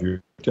 5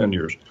 years, 10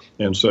 years,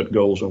 and set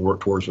goals and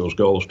work towards those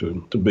goals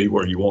to be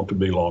where you want to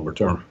be longer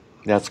term.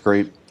 That's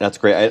great. That's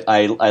great.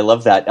 I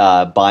love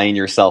that buying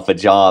yourself a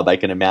job. I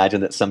can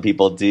imagine that some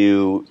people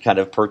do kind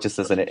of purchase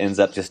this and it ends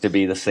up just to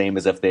be the same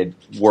as if they'd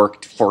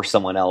worked for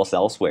someone else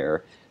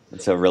elsewhere.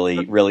 And so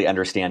really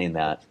understanding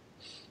that.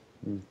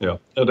 Yeah,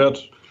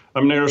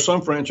 and there are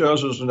some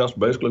franchises and that's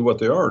basically what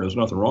they are. There's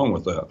nothing wrong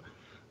with that.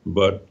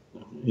 But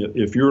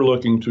if you're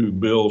looking to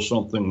build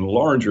something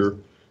larger,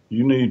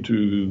 you need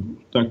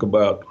to think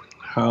about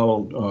how,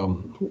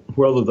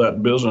 whether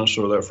that business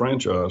or that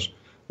franchise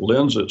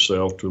lends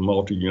itself to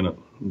multi-unit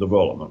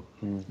development.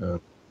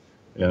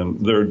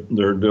 And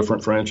there are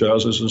different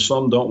franchises, and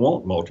some don't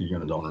want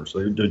multi-unit owners.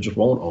 They just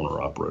want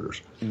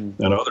owner-operators.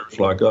 And others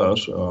like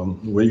us,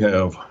 we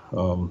have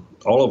all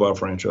of our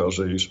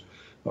franchisees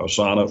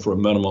sign up for a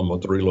minimum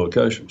of 3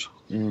 locations.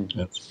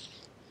 And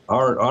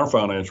our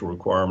financial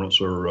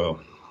requirements are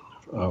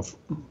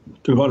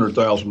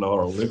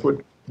 $200,000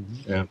 liquid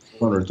and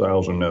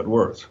 $400,000 net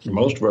worth.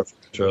 Most of our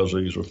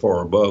franchisees are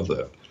far above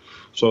that.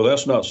 So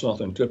that's not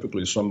something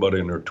typically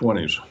somebody in their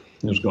 20s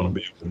is going to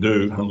be able to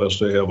do unless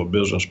they have a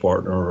business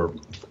partner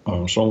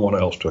or someone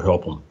else to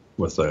help them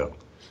with that.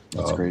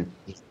 That's great.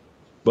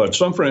 But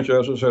some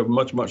franchises have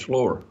much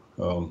lower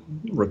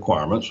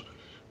requirements.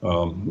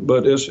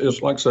 But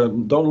it's like I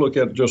said, don't look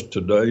at it just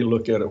today.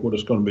 Look at it what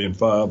it's going to be in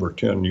 5 or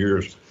 10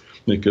 years,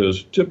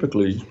 because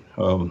typically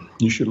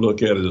you should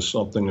look at it as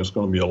something that's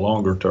going to be a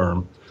longer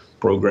term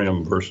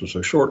program versus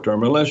a short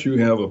term, unless you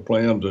have a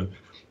plan to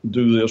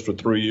do this for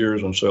 3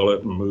 years and sell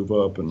it and move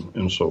up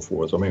and so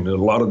forth. I mean, there's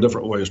a lot of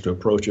different ways to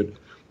approach it,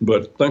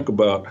 but think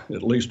about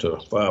at least a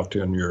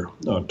 5-10 year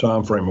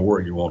time frame of where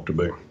you want to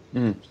be.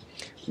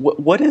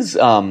 What is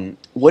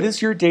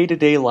your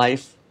day-to-day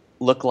life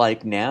look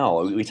like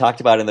now? We talked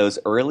about in those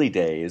early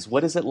days.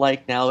 What is it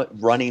like now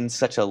running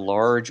such a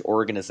large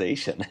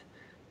organization?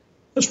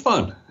 It's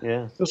fun.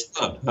 Yeah, it's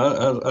fun.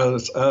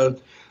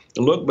 I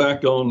look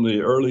back on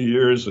the early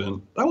years,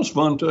 and that was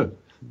fun too.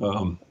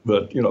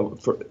 But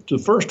for the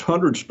first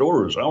 100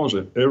 stores, I was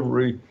at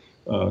every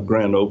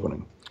grand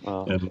opening,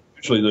 and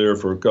usually there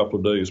for a couple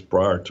of days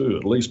prior to,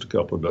 at least a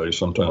couple of days,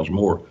 sometimes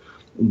more,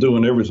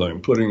 doing everything,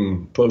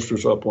 putting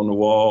posters up on the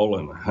wall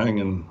and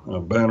hanging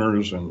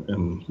banners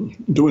and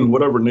doing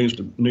whatever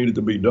needed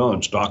to be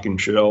done, stocking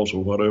shelves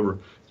or whatever.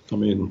 I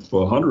mean,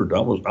 for 100, I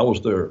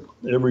was there,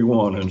 every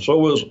one, and so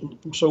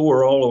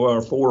were all of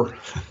our 4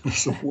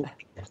 support.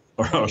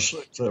 Or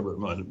 6, whatever it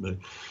might be.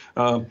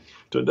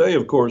 Today,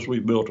 of course, we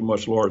built a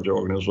much larger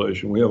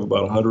organization. We have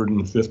about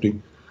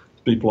 150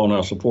 people on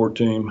our support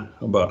team.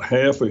 About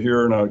half are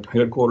here in our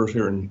headquarters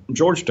here in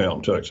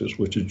Georgetown, Texas,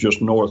 which is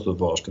just north of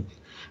Austin.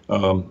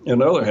 And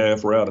the other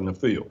half are out in the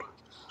field.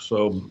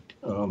 So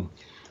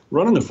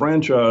running the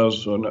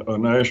franchise, a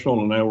national,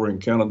 and now we're in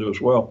Canada as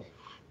well,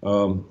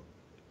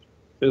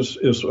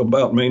 is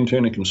about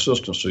maintaining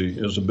consistency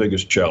is the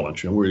biggest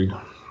challenge. And we,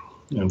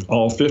 in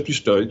all 50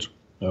 states,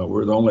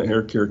 we're the only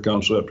hair care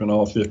concept in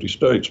all 50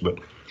 states, but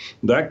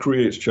that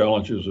creates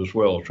challenges as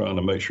well, trying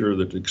to make sure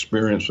that the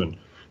experience in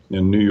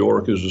New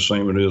York is the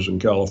same it is in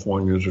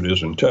California as it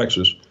is in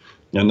Texas.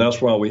 And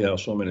that's why we have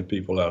so many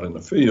people out in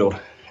the field.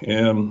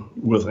 And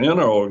within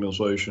our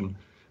organization,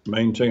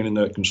 maintaining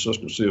that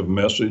consistency of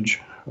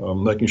message,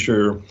 making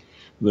sure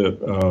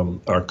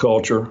that our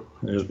culture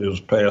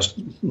is passed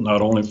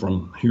not only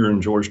from here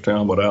in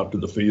Georgetown, but out to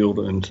the field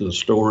and to the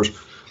stores.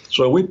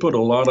 So we put a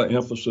lot of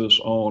emphasis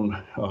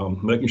on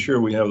making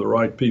sure we have the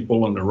right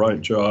people and the right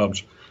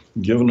jobs,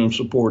 giving them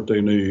support they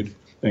need,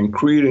 and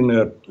creating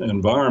that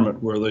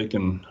environment where they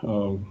can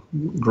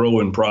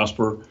grow and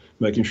prosper,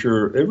 making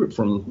sure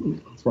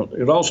from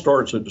it all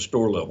starts at the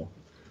store level.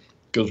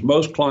 Because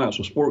most clients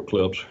of Sport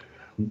Clips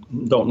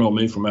don't know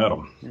me from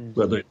Adam,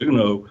 but they do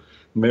know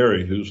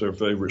Mary, who's their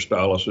favorite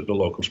stylist at the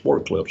local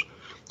Sport Clips.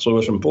 So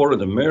it's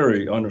important that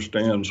Mary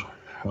understands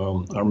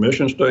our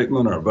mission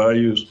statement, our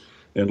values,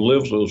 and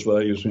lives those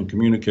values and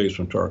communicates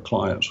them to our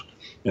clients.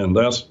 And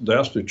that's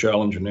the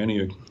challenge in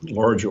any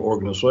larger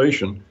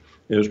organization,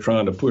 is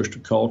trying to push the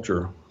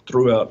culture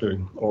throughout the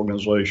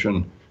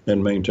organization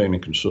and maintaining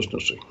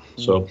consistency.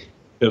 So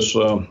it's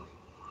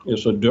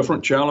a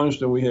different challenge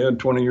than we had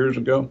 20 years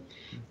ago,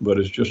 but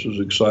it's just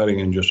as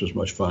exciting and just as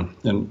much fun.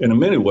 And in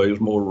many ways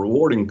more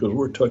rewarding because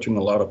we're touching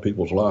a lot of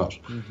people's lives.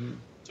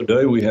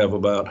 Today we have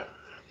about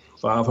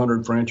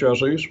 500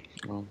 franchisees,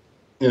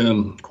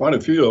 and quite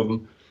a few of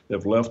them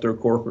have left their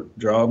corporate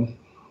job.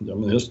 I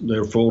mean,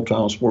 they're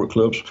full-time Sport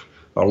Clips.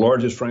 Our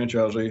largest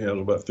franchisee has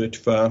about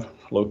 55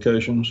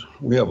 locations.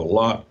 We have a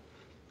lot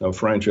of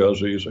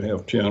franchisees that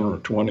have 10 or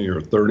 20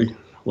 or 30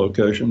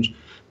 locations,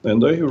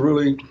 and they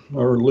really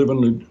are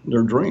living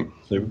their dream.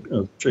 They've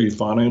achieved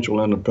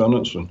financial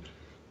independence, and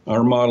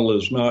our model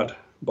is not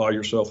buy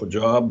yourself a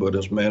job, but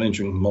is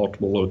managing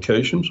multiple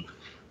locations.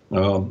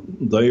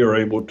 They are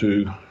able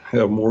to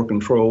have more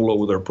control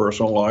over their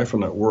personal life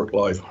and that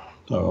work-life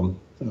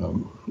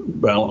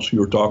balance you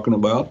were talking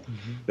about.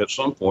 At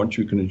some point,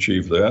 you can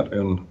achieve that,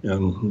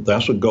 and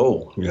that's a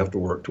goal you have to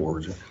work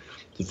towards it.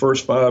 The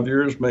first 5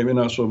 years, maybe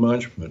not so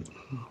much, but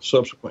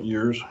subsequent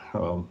years,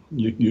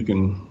 you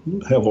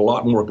can have a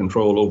lot more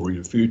control over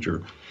your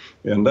future.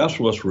 And that's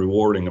what's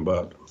rewarding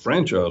about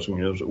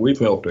franchising is that we've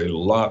helped a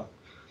lot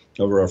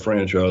of our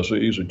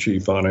franchisees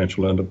achieve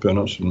financial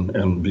independence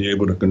and be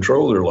able to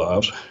control their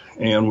lives.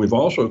 And we've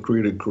also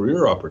created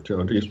career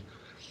opportunities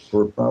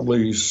for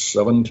probably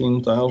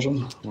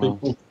 17,000 people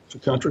in the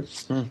country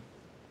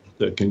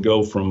that can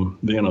go from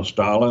being a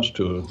stylist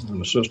to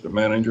an assistant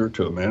manager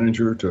to a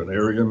manager to an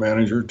area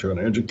manager to an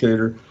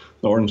educator,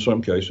 or in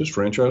some cases,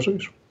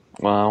 franchisees.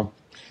 Wow.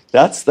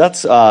 That's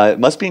it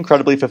must be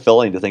incredibly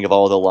fulfilling to think of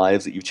all the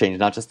lives that you've changed,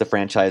 not just the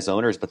franchise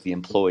owners, but the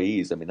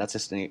employees. I mean, that's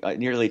just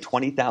nearly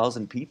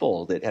 20,000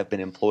 people that have been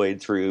employed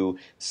through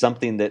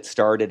something that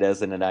started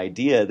as an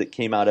idea that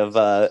came out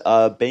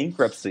of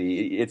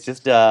bankruptcy. It's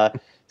just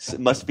it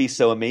must be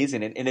so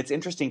amazing. And it's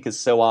interesting because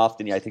so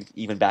often, I think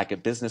even back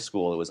at business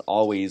school, it was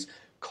always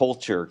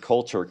culture,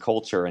 culture,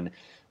 culture. And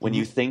when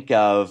you think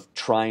of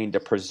trying to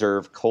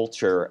preserve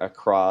culture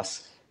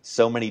across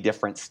so many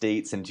different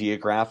states and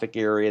geographic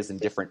areas and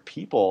different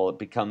people, it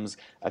becomes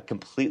a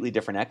completely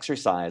different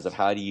exercise of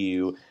how do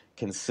you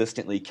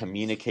consistently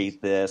communicate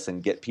this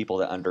and get people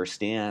to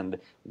understand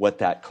what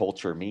that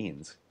culture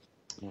means.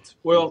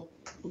 Well,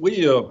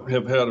 we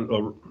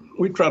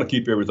we try to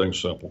keep everything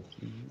simple.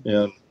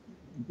 And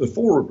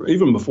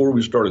even before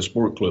we started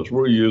Sport Clips, we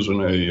were using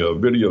a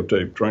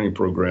videotape training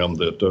program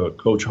that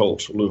Coach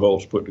Lou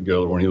Holtz put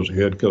together when he was a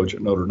head coach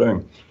at Notre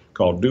Dame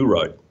called Do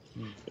Right.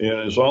 And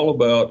it's all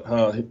about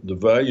how the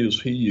values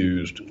he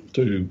used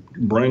to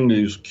bring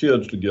these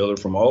kids together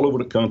from all over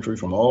the country,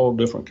 from all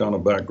different kind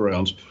of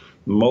backgrounds,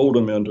 mold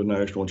them into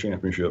national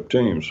championship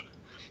teams.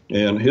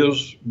 And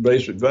his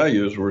basic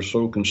values were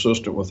so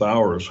consistent with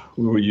ours.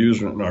 We were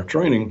using it in our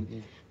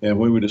training, and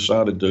when we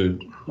decided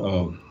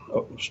to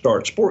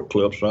start Sport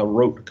Clips, I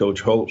wrote to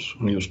Coach Holtz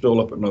when he was still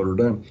up at Notre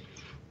Dame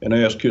and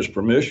asked his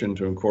permission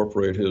to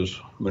incorporate his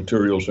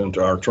materials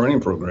into our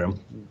training program.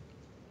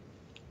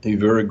 He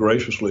very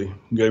graciously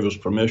gave us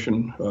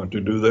permission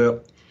to do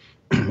that.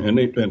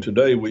 And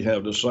today we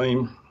have the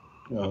same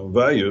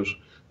values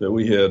that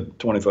we had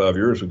 25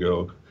 years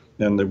ago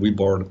and that we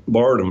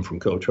borrowed them from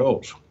Coach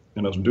Holtz.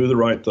 And that's do the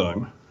right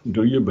thing,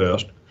 do your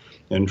best,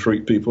 and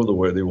treat people the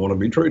way they want to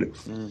be treated.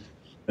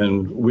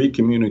 And we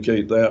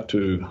communicate that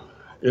to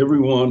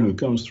everyone who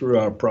comes through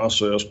our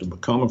process to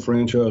become a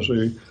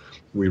franchisee.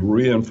 We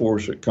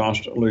reinforce it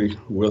constantly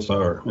with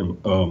our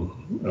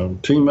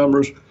team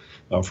members,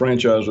 our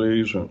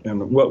franchisees,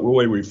 and the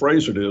way we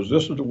phrase it is,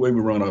 this is the way we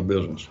run our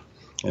business.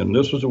 And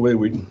this is the way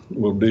we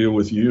will deal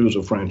with you as a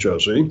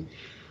franchisee,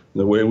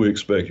 the way we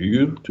expect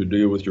you to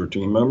deal with your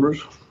team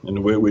members, and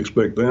the way we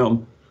expect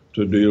them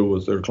to deal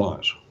with their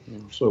clients.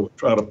 So we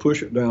try to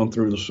push it down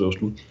through the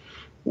system.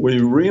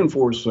 We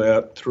reinforce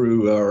that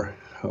through our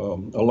a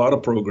lot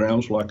of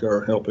programs like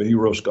our Help a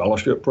Hero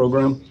Scholarship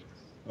program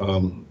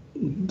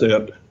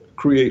that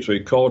creates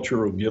a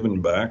culture of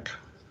giving back.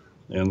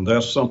 And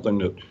that's something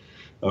that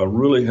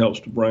really helps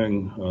to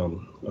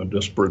bring a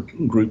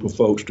disparate group of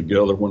folks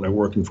together when they're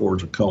working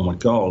towards a common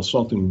cause,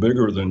 something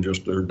bigger than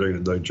just their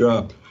day-to-day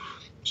job.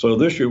 So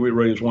this year we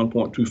raised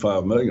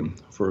 $1.25 million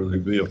for the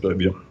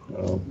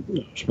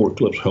VFW Sport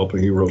Clips Help a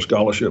Hero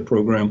Scholarship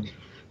Program.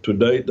 To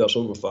date, that's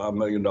over $5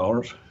 million.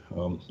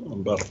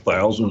 About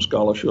 1,000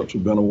 scholarships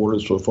have been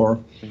awarded so far.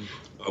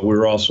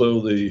 We're also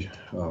the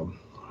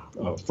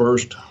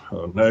first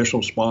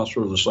national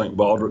sponsor of the St.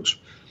 Baldrick's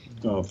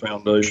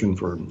Foundation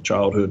for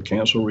Childhood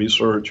Cancer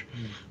Research.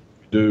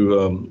 We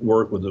do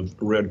work with the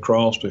Red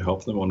Cross to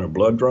help them on their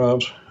blood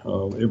drives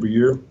every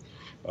year.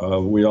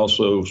 We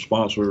also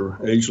sponsor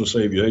Ageless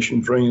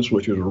Aviation Dreams,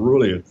 which is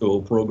really a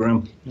cool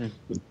program.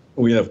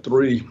 We have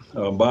 3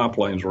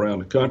 biplanes around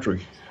the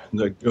country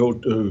that go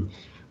to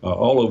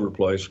all over the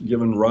place,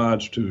 giving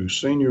rides to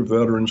senior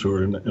veterans who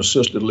are in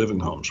assisted living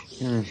homes.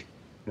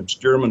 It's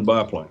German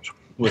biplanes,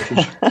 which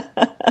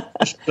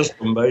is just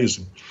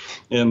amazing.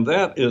 And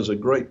that is a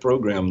great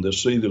program to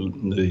see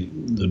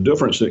the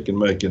difference it can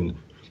make in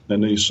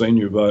these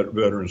senior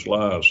veterans'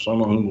 lives,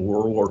 some of whom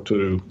World War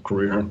II,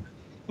 Korea,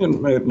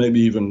 and maybe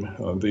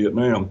even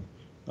Vietnam,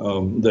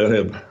 that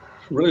have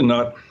really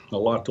not a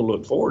lot to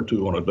look forward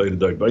to on a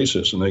day-to-day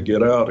basis. And they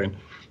get out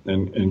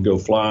and go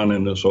flying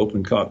in this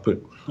open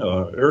cockpit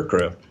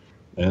aircraft.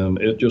 And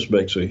it just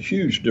makes a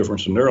huge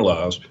difference in their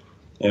lives.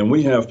 And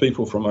we have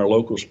people from our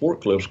local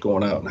Sport Clips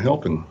going out and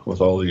helping with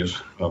all these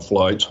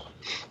flights.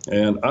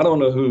 And I don't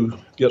know who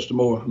gets the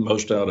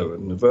most out of it.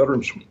 And the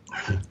veterans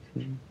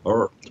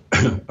are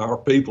our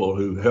people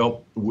who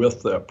help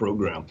with that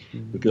program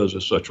because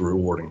it's such a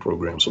rewarding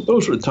program. So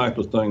those are the type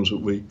of things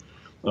that we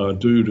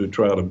do to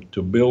try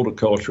to build a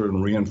culture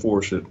and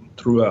reinforce it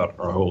throughout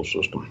our whole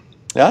system.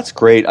 That's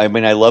great. I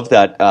mean, I love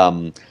that.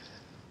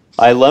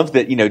 I love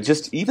that,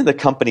 just even the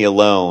company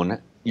alone,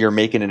 you're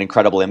making an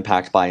incredible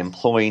impact by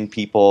employing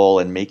people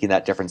and making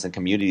that difference in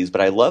communities.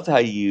 But I love how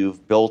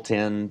you've built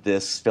in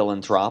this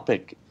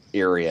philanthropic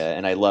area.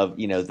 And I love,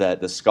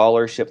 the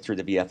scholarship through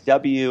the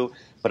VFW,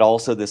 but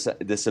also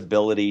this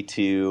ability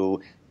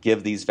to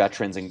give these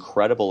veterans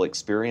incredible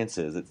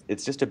experiences.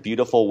 It's just a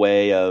beautiful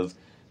way of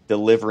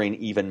delivering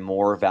even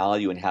more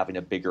value and having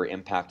a bigger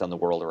impact on the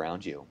world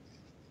around you.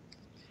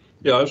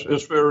 Yeah,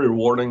 it's very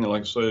rewarding, and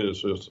like I say,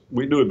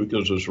 we do it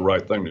because it's the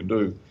right thing to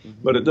do.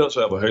 But it does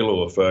have a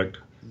halo effect.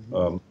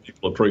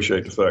 People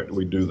appreciate the fact that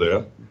we do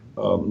that.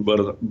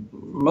 But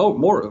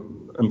more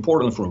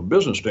importantly, from a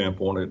business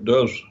standpoint, it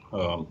does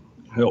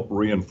help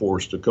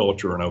reinforce the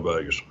culture and our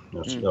values.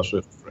 That's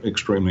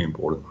extremely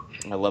important.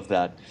 I love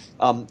that.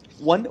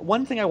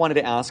 One thing I wanted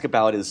to ask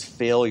about is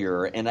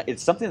failure, and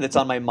it's something that's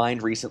on my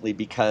mind recently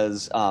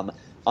because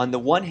on the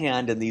one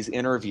hand, in these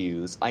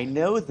interviews, I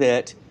know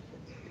that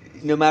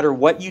no matter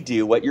what you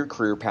do, what your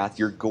career path,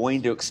 you're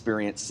going to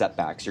experience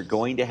setbacks. You're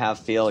going to have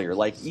failure.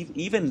 Like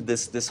even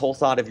this whole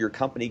thought of your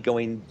company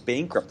going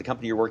bankrupt, the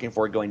company you're working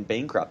for going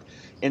bankrupt.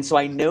 And so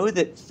I know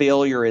that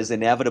failure is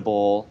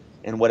inevitable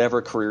in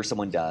whatever career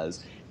someone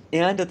does.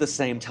 And at the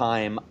same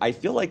time, I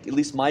feel like, at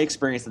least my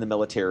experience in the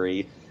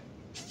military,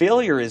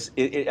 failure is,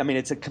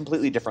 it's a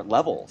completely different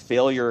level.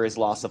 Failure is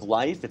loss of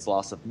life, it's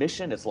loss of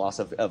mission, it's loss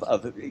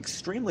of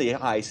extremely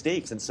high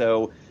stakes. And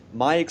so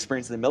my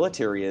experience in the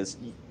military is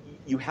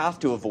you have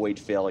to avoid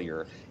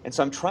failure. And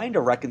so I'm trying to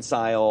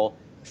reconcile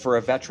for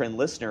a veteran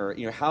listener,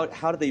 how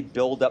do they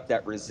build up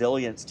that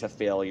resilience to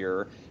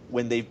failure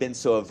when they've been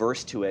so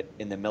averse to it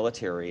in the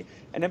military?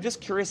 And I'm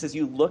just curious, as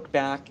you look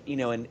back,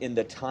 in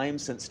the time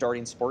since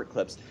starting Sport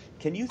Clips,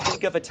 can you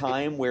think of a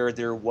time where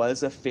there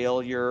was a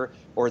failure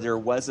or there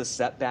was a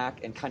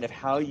setback and kind of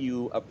how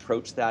you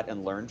approached that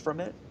and learned from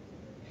it?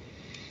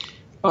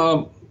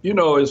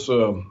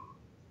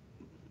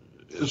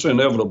 It's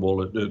inevitable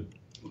that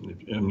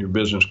in your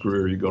business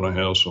career, you're going to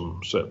have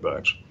some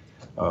setbacks.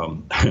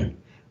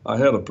 I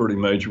had a pretty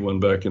major one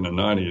back in the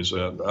 90s.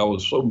 I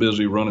was so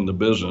busy running the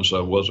business,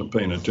 I wasn't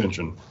paying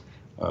attention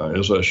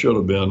as I should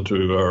have been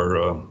to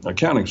our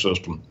accounting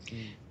system.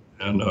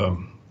 And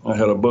I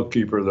had a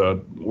bookkeeper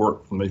that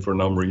worked for me for a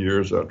number of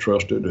years that I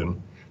trusted,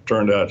 and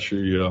turned out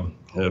she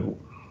had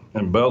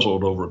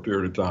embezzled over a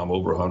period of time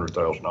over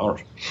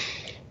 $100,000.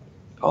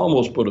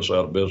 Almost put us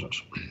out of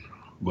business.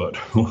 But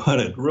what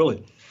it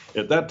really,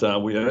 at that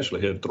time, we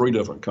actually had three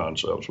different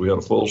concepts. We had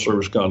a full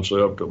service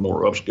concept, a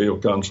more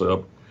upscale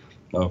concept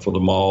for the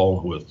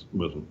mall with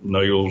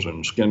nails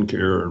and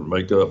skincare and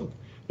makeup,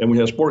 and we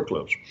had Sport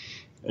Clips.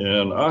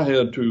 And I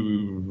had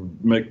to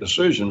make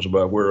decisions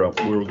about where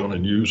we were going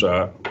to use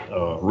our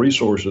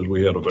resources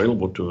we had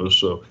available to us.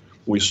 So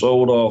we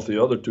sold off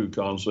the other two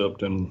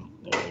concepts and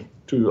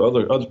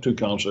other two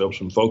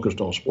concepts and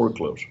focused on Sport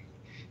Clips.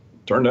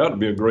 Turned out to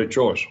be a great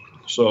choice.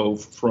 So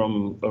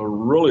from a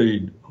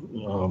really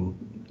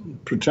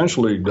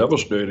potentially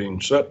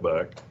devastating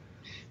setback,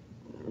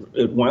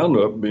 it wound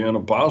up being a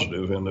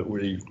positive in that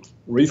we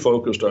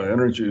refocused our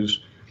energies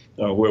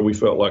where we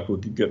felt like we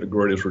could get the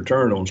greatest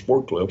return on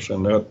Sport Clips,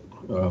 and that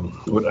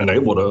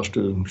enabled us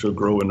to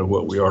grow into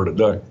what we are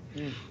today.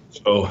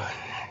 So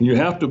you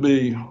have to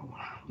be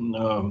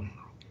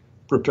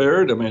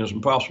prepared. It's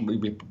impossible to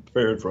be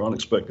prepared for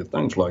unexpected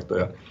things like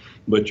that.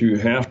 But you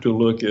have to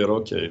look at,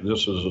 okay,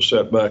 this is a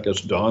setback.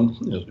 It's done.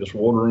 It's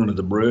water under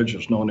the bridge.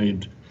 There's no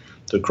need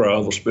to cry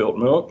over spilt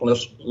milk.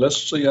 Let's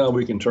see how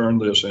we can turn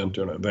this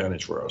into an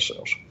advantage for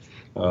ourselves.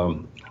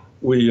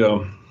 We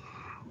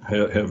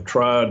have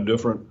tried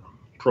different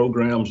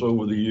programs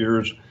over the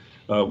years.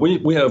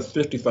 We have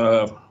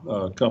 55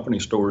 company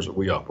stores that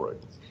we operate.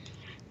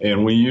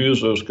 And we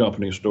use those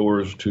company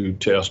stores to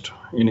test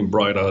any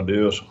bright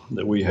ideas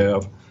that we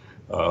have,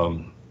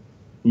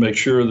 make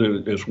sure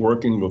that it's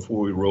working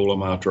before we roll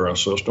them out to our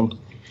system.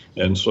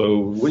 And so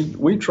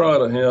we try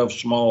to have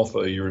small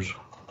failures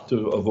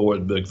to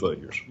avoid big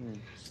failures.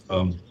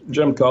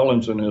 Jim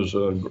Collins, in his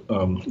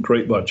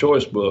Great by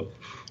Choice book,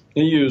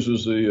 he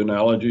uses the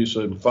analogy,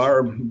 said,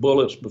 fire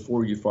bullets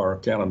before you fire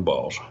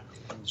cannonballs.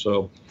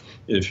 So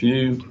if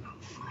you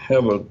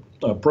have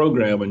a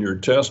program and you're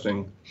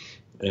testing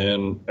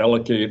and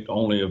allocate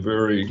only a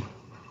very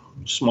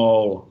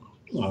small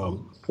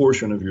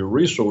portion of your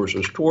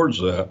resources towards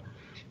that,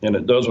 and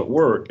it doesn't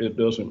work, it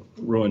doesn't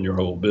ruin your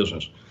whole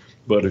business.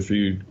 But if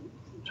you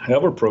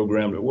have a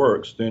program that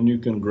works, then you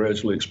can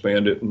gradually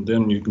expand it, and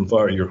then you can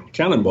fire your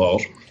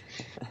cannonballs,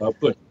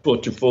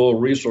 put your full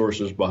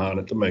resources behind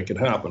it to make it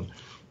happen.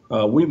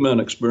 We've been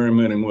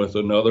experimenting with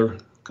another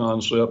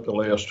concept the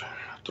last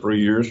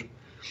 3 years,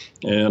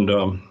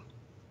 and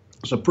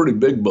it's a pretty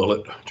big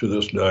bullet to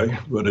this day,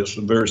 but it's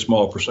a very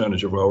small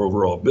percentage of our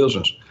overall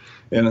business.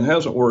 And it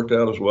hasn't worked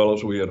out as well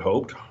as we had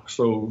hoped.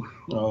 So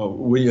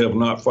we have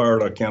not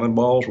fired our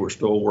cannonballs. We're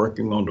still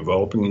working on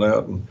developing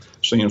that and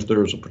seeing if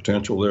there's a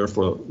potential there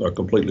for a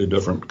completely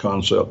different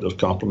concept that's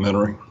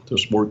complementary to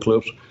Sport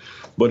Clips,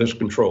 but it's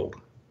controlled.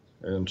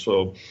 And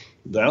so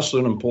that's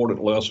an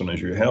important lesson, is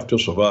you have to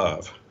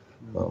survive.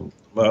 No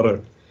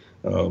matter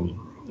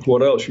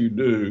what else you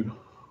do,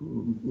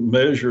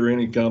 measure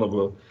any kind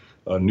of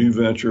a new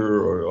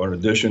venture or an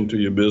addition to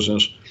your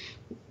business.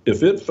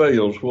 If it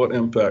fails, what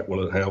impact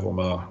will it have on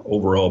my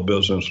overall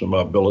business and my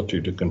ability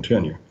to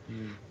continue?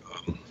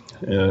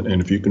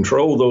 And if you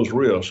control those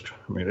risks,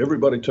 I mean,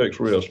 everybody takes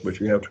risks, but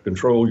you have to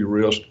control your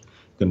risk,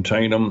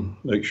 contain them,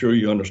 make sure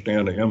you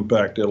understand the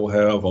impact it'll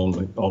have on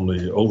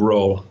the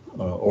overall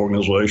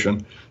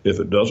organization if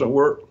it doesn't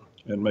work,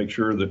 and make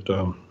sure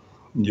that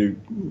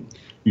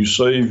you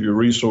save your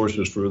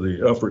resources for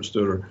the efforts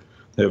that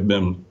have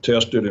been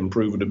tested and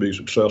proven to be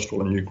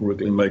successful, and you can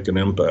really make an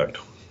impact.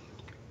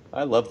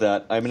 I love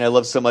that. I mean, I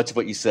love so much of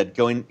what you said.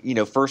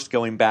 First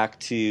going back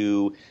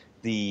to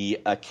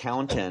the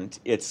accountant,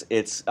 it's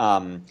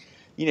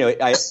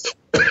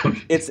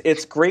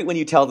great when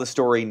you tell the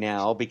story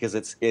now because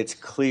it's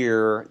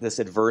clear this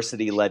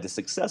adversity led to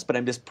success. But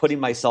I'm just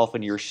putting myself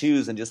in your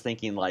shoes and just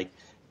thinking like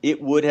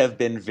it would have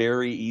been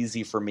very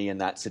easy for me in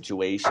that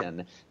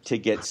situation to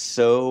get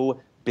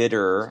so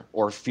bitter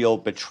or feel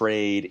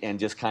betrayed and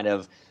just kind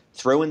of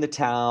throw in the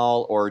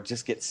towel or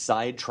just get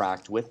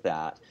sidetracked with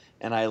that.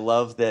 And I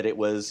love that it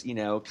was,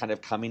 kind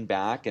of coming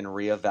back and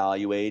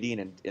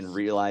reevaluating and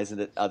realizing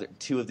that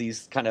two of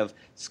these kind of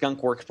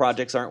skunk works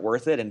projects aren't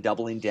worth it and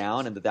doubling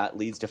down and that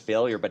leads to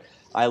failure. But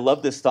I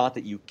love this thought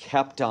that you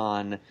kept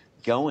on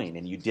going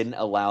and you didn't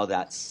allow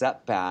that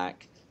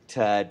setback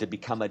to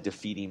become a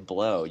defeating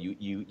blow.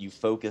 You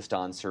focused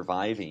on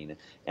surviving.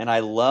 And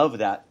I love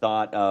that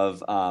thought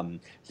of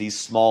these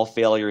small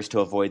failures to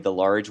avoid the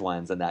large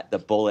ones and the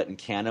bullet and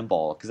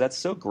cannonball, because that's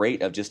so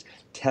great of just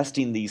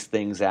testing these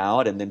things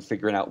out and then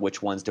figuring out which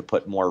ones to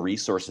put more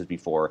resources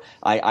before.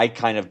 I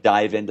kind of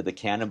dive into the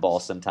cannonball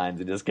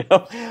sometimes and just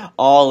go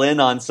all in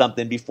on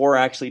something before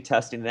actually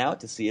testing it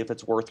out to see if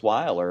it's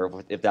worthwhile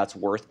or if that's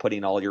worth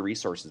putting all your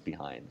resources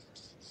behind.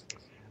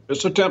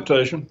 It's a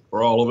temptation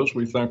for all of us.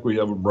 We think we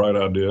have a bright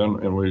idea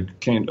and we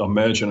can't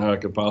imagine how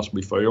it could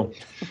possibly fail.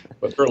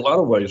 But there are a lot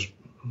of ways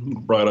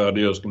bright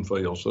ideas can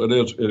fail. So it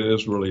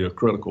is really a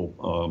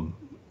critical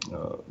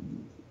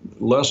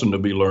lesson to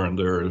be learned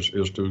there is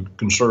to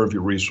conserve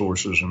your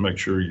resources and make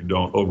sure you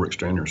don't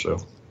overextend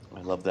yourself. I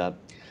love that.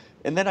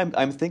 And then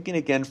I'm thinking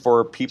again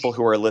for people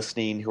who are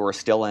listening who are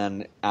still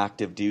on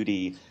active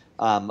duty,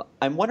 I'm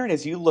wondering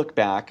as you look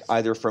back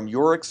either from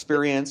your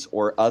experience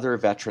or other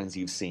veterans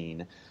you've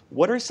seen,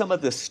 what are some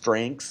of the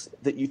strengths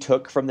that you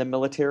took from the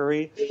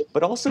military,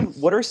 but also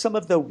what are some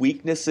of the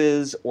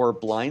weaknesses or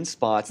blind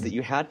spots that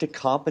you had to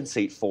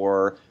compensate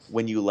for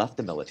when you left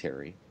the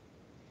military?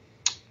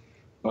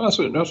 Well, that's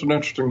an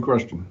interesting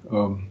question.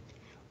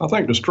 I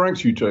think the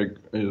strengths you take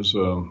is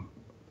you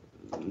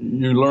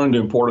learn the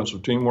importance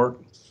of teamwork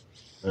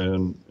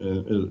and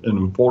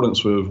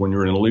importance of when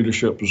you're in a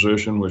leadership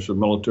position, which the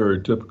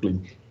military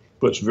typically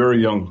puts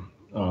very young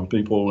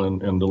people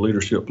in the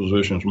leadership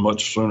positions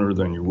much sooner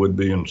than you would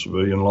be in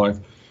civilian life.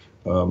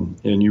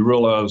 And you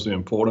realize the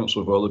importance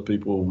of other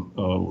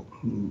people.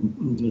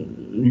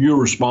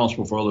 You're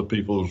responsible for other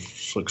people's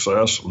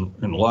success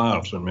and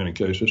lives in many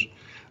cases.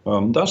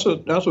 That's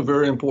a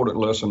very important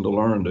lesson to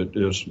learn that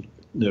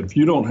if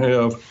you don't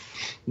have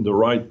the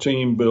right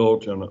team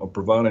built and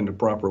providing the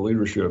proper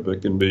leadership,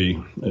 it can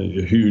be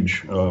a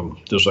huge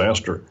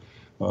disaster.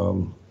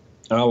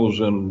 I was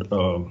in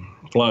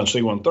flying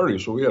C-130,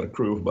 so we had a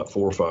crew of about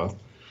 4 or 5.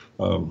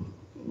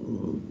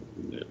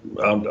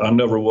 I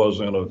never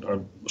was in a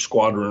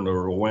squadron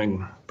or a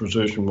wing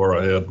position where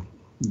I had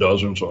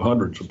dozens or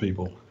hundreds of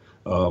people.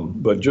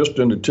 But just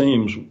in the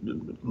teams,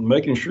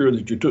 making sure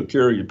that you took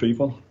care of your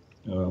people.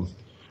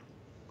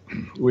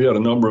 We had a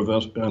number of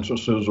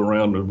instances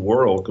around the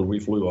world, because we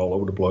flew all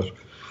over the place,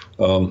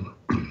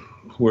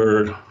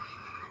 where,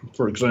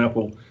 for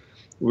example,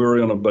 we were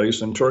in a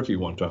base in Turkey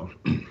one time,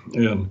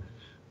 and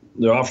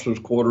the officers'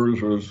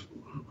 quarters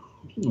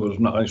was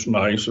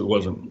nice. It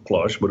wasn't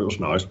plush, but it was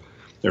nice,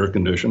 air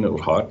conditioned. It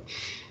was hot,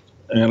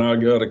 and I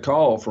got a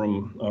call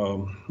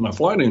from my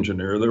flight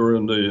engineer. They were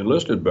in the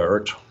enlisted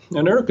barracks,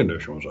 and air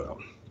conditioning was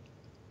out,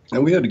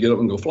 and we had to get up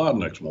and go fly the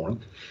next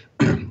morning.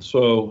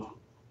 So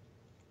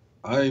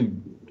I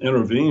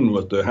intervened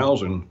with the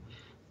housing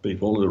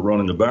people that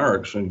run in the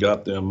barracks and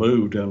got them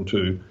moved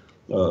into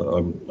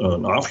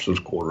an officer's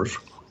quarters,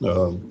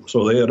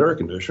 so they had air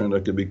conditioning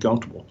that could be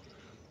comfortable.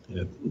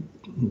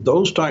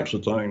 Those types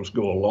of things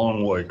go a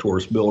long way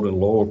towards building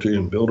loyalty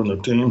and building a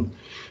team.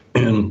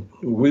 And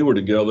we were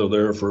together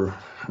there for,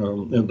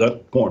 at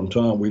that point in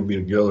time, we'd be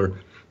together,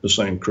 the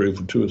same crew,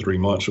 for 2 or 3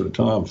 months at a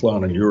time,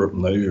 flying in Europe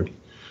and Asia.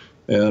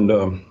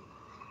 And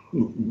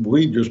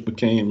we just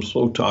became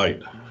so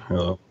tight.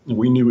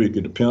 We knew we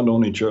could depend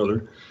on each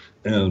other,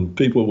 and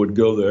people would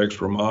go the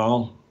extra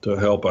mile to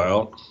help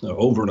out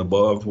over and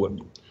above what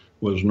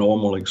was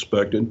normally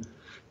expected.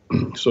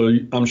 So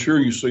I'm sure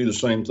you see the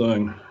same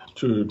thing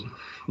to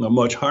a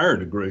much higher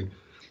degree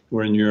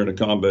when you're in a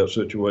combat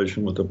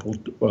situation with a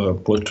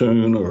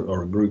platoon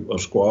or a group, a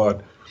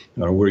squad,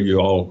 where you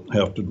all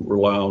have to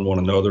rely on one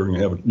another and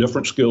you have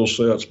different skill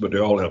sets, but they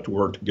all have to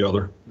work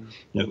together.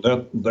 And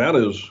that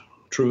is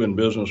true in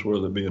business,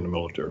 whether it be in the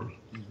military.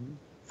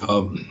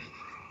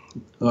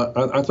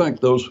 I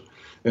think those,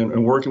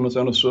 and working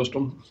within a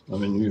system, I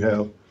mean, you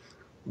have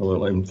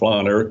Well, in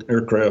flying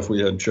aircraft, we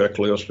had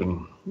checklists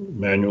and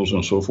manuals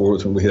and so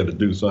forth, and we had to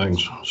do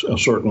things a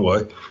certain way.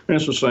 And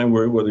it's the same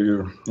way whether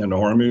you're in the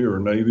Army or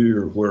Navy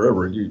or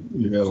wherever. You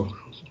have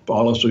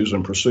policies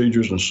and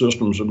procedures and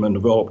systems that have been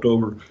developed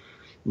over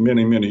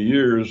many, many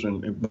years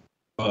and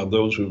by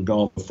those who've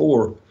gone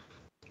before.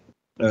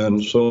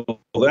 And so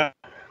that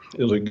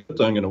is a good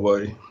thing in a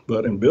way.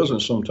 But in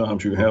business,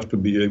 sometimes you have to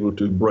be able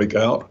to break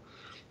out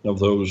of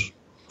those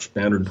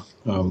standard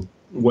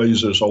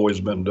ways it's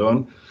always been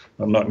done.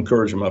 I'm not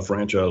encouraging my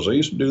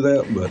franchisees to do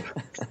that,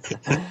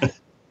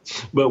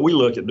 but we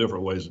look at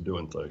different ways of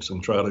doing things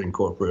and try to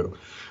incorporate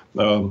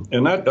them.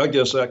 And I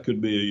guess that could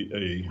be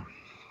a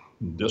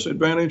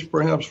disadvantage,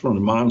 perhaps, from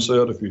the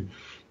mindset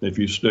if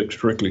you stick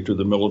strictly to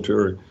the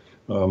military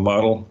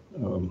model.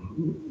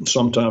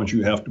 Sometimes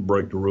you have to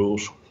break the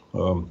rules.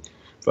 In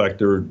fact,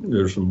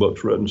 there's some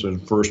books written that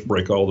says first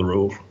break all the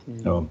rules.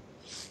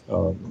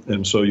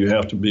 And so you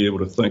have to be able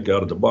to think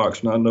out of the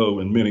box. And I know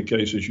in many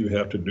cases you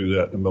have to do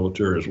that in the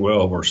military as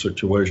well, where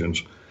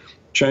situations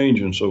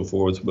change and so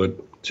forth.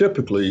 But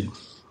typically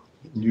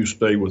you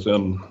stay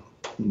within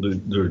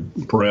the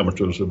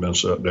parameters that have been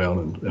set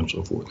down and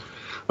so forth.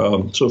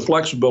 So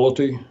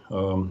flexibility,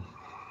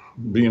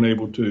 being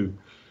able to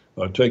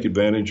take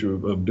advantage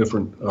of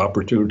different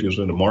opportunities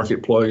in the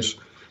marketplace,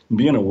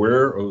 being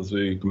aware of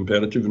the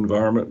competitive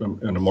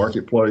environment in the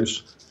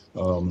marketplace.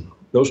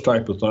 Those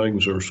type of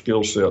things are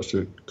skill sets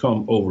that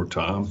come over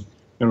time.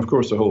 And of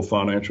course, the whole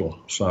financial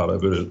side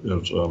of it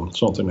is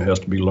something that has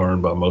to be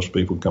learned by most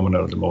people coming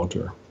out of the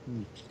military.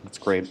 That's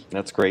great.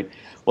 That's great.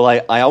 Well,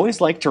 I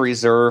always like to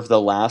reserve the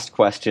last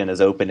question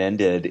as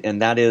open-ended,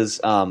 and that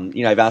is,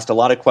 I've asked a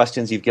lot of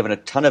questions. You've given a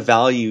ton of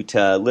value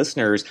to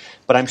listeners,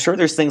 but I'm sure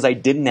there's things I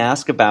didn't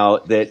ask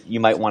about that you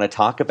might want to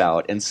talk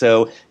about. And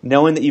so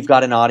knowing that you've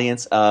got an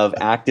audience of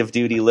active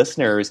duty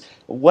listeners,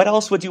 what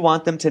else would you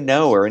want them to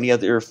know, or any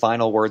other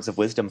final words of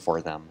wisdom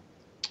for them?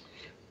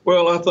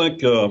 Well, I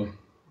think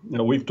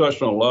we've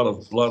touched on a lot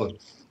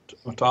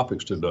of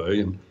topics today,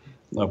 and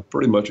I've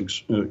pretty much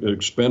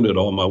expended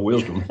all my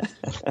wisdom.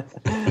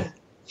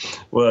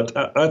 But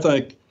I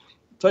think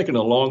taking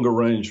a longer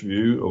range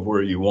view of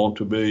where you want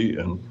to be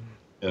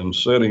and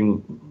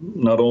setting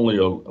not only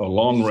a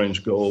long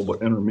range goal,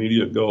 but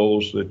intermediate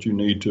goals that you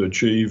need to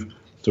achieve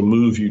to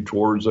move you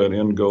towards that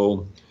end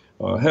goal.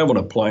 Having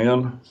a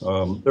plan.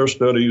 There are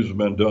studies have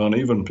been done,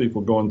 even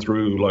people going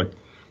through like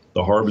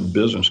the Harvard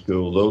Business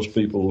School. Those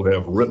people who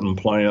have written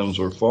plans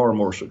are far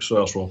more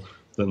successful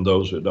than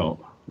those that don't.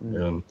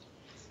 And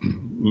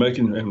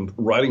making and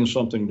writing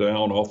something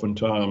down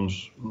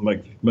oftentimes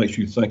makes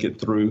you think it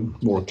through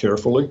more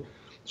carefully.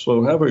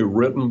 So have a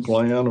written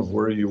plan of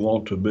where you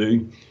want to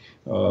be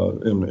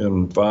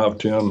in 5,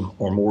 10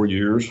 or more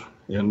years,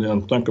 and then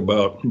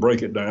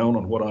break it down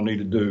on what I need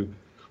to do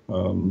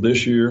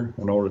this year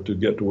in order to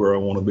get to where I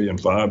want to be in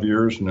 5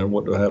 years, and then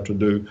what do I have to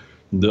do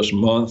this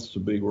month to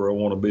be where I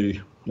want to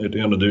be at the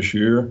end of this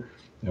year,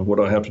 and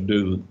what I have to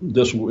do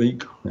this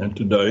week and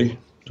today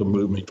to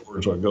move me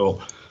towards our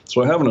goal.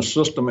 So having a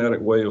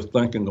systematic way of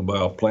thinking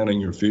about planning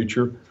your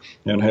future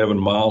and having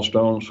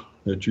milestones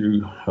that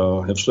you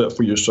have set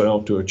for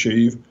yourself to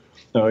achieve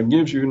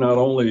gives you not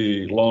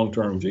only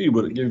long-term view,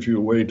 but it gives you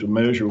a way to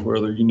measure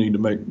whether you need to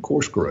make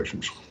course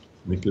corrections,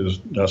 because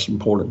that's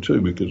important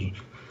too, because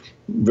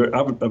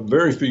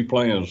very few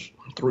plans,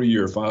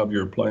 3-year,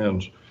 5-year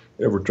plans,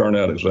 ever turn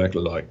out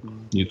exactly like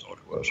you thought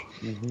it was.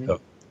 Mm-hmm.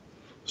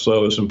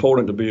 So it's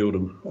important to be able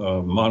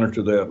to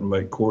monitor that and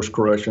make course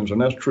corrections. And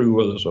that's true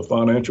whether it's a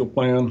financial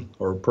plan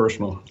or a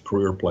personal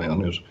career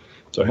plan, is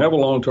to have a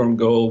long-term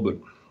goal,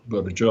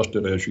 but adjust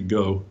it as you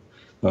go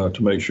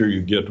to make sure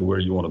you get to where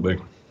you want to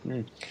be.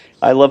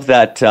 I love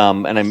that,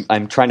 and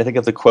I'm trying to think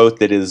of the quote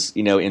that is,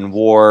 in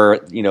war,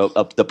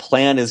 the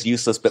plan is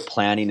useless, but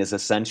planning is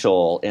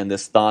essential. And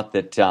this thought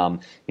that,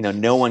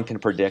 no one can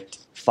predict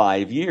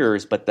 5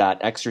 years, but that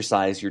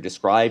exercise you're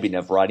describing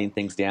of writing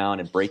things down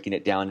and breaking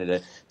it down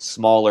into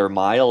smaller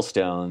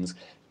milestones,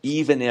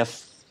 even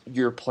if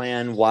your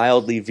plan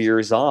wildly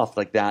veers off,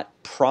 like that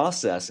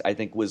process, I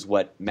think, was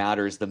what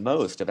matters the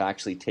most, of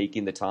actually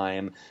taking the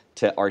time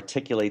to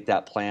articulate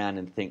that plan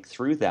and think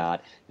through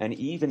that. And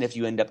even if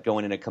you end up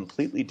going in a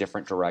completely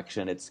different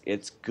direction,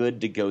 it's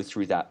good to go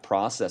through that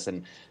process.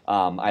 And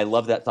I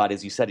love that thought,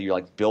 as you said, you're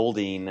like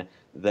building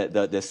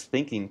this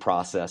thinking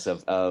process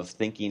of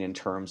thinking in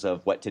terms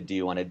of what to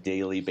do on a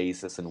daily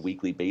basis and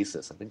weekly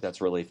basis. I think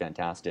that's really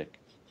fantastic.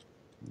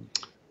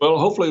 Well,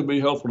 hopefully it'll be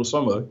helpful to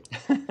somebody.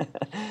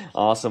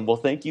 Awesome. Well,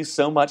 thank you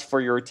so much for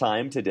your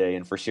time today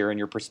and for sharing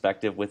your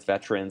perspective with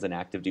veterans and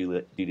active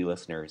duty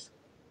listeners.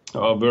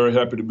 I'm very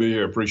happy to be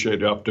here.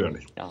 Appreciate the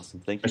opportunity. Awesome.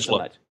 Thank you so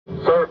much.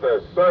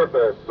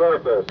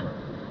 Surface.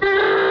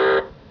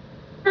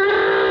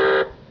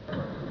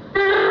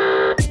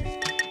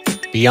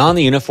 Beyond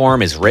the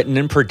Uniform is written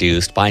and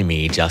produced by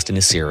me, Justin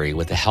Asiri,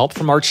 with the help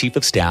from our Chief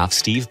of Staff,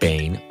 Steve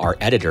Bain, our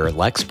editor,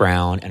 Lex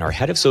Brown, and our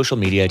Head of Social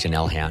Media,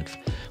 Janelle Hanf.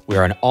 We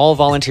are an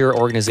all-volunteer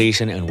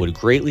organization and would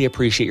greatly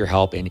appreciate your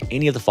help in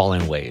any of the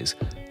following ways.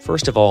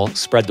 First of all,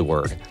 spread the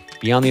word.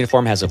 Beyond the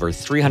Uniform has over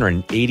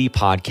 380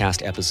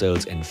 podcast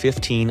episodes and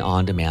 15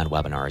 on-demand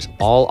webinars,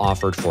 all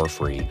offered for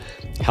free.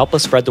 Help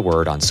us spread the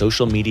word on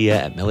social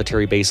media, at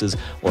military bases,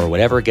 or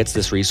whatever gets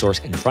this resource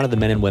in front of the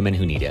men and women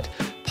who need it.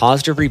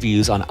 Positive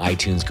reviews on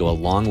iTunes go a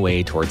long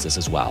way towards this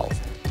as well.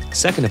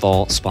 Second of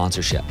all,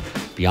 sponsorship.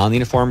 Beyond the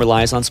Uniform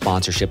relies on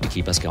sponsorship to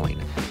keep us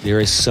going. There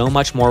is so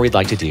much more we'd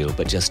like to do,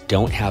 but just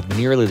don't have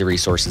nearly the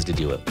resources to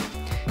do it.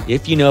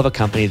 If you know of a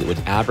company that would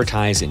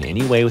advertise in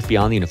any way with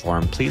Beyond the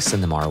Uniform, please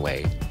send them our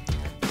way.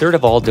 Third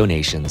of all,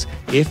 donations.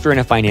 If you're in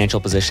a financial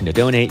position to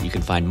donate, you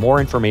can find more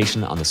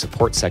information on the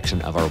support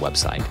section of our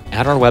website.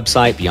 At our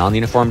website,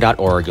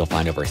 beyondtheuniform.org, you'll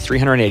find over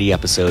 380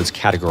 episodes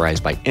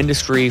categorized by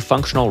industry,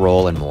 functional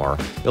role, and more.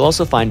 You'll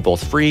also find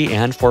both free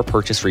and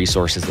for-purchase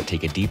resources that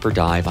take a deeper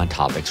dive on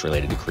topics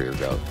related to career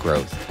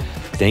growth.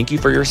 Thank you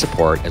for your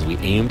support as we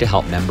aim to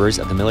help members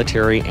of the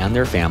military and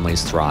their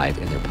families thrive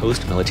in their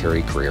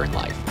post-military career and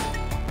life.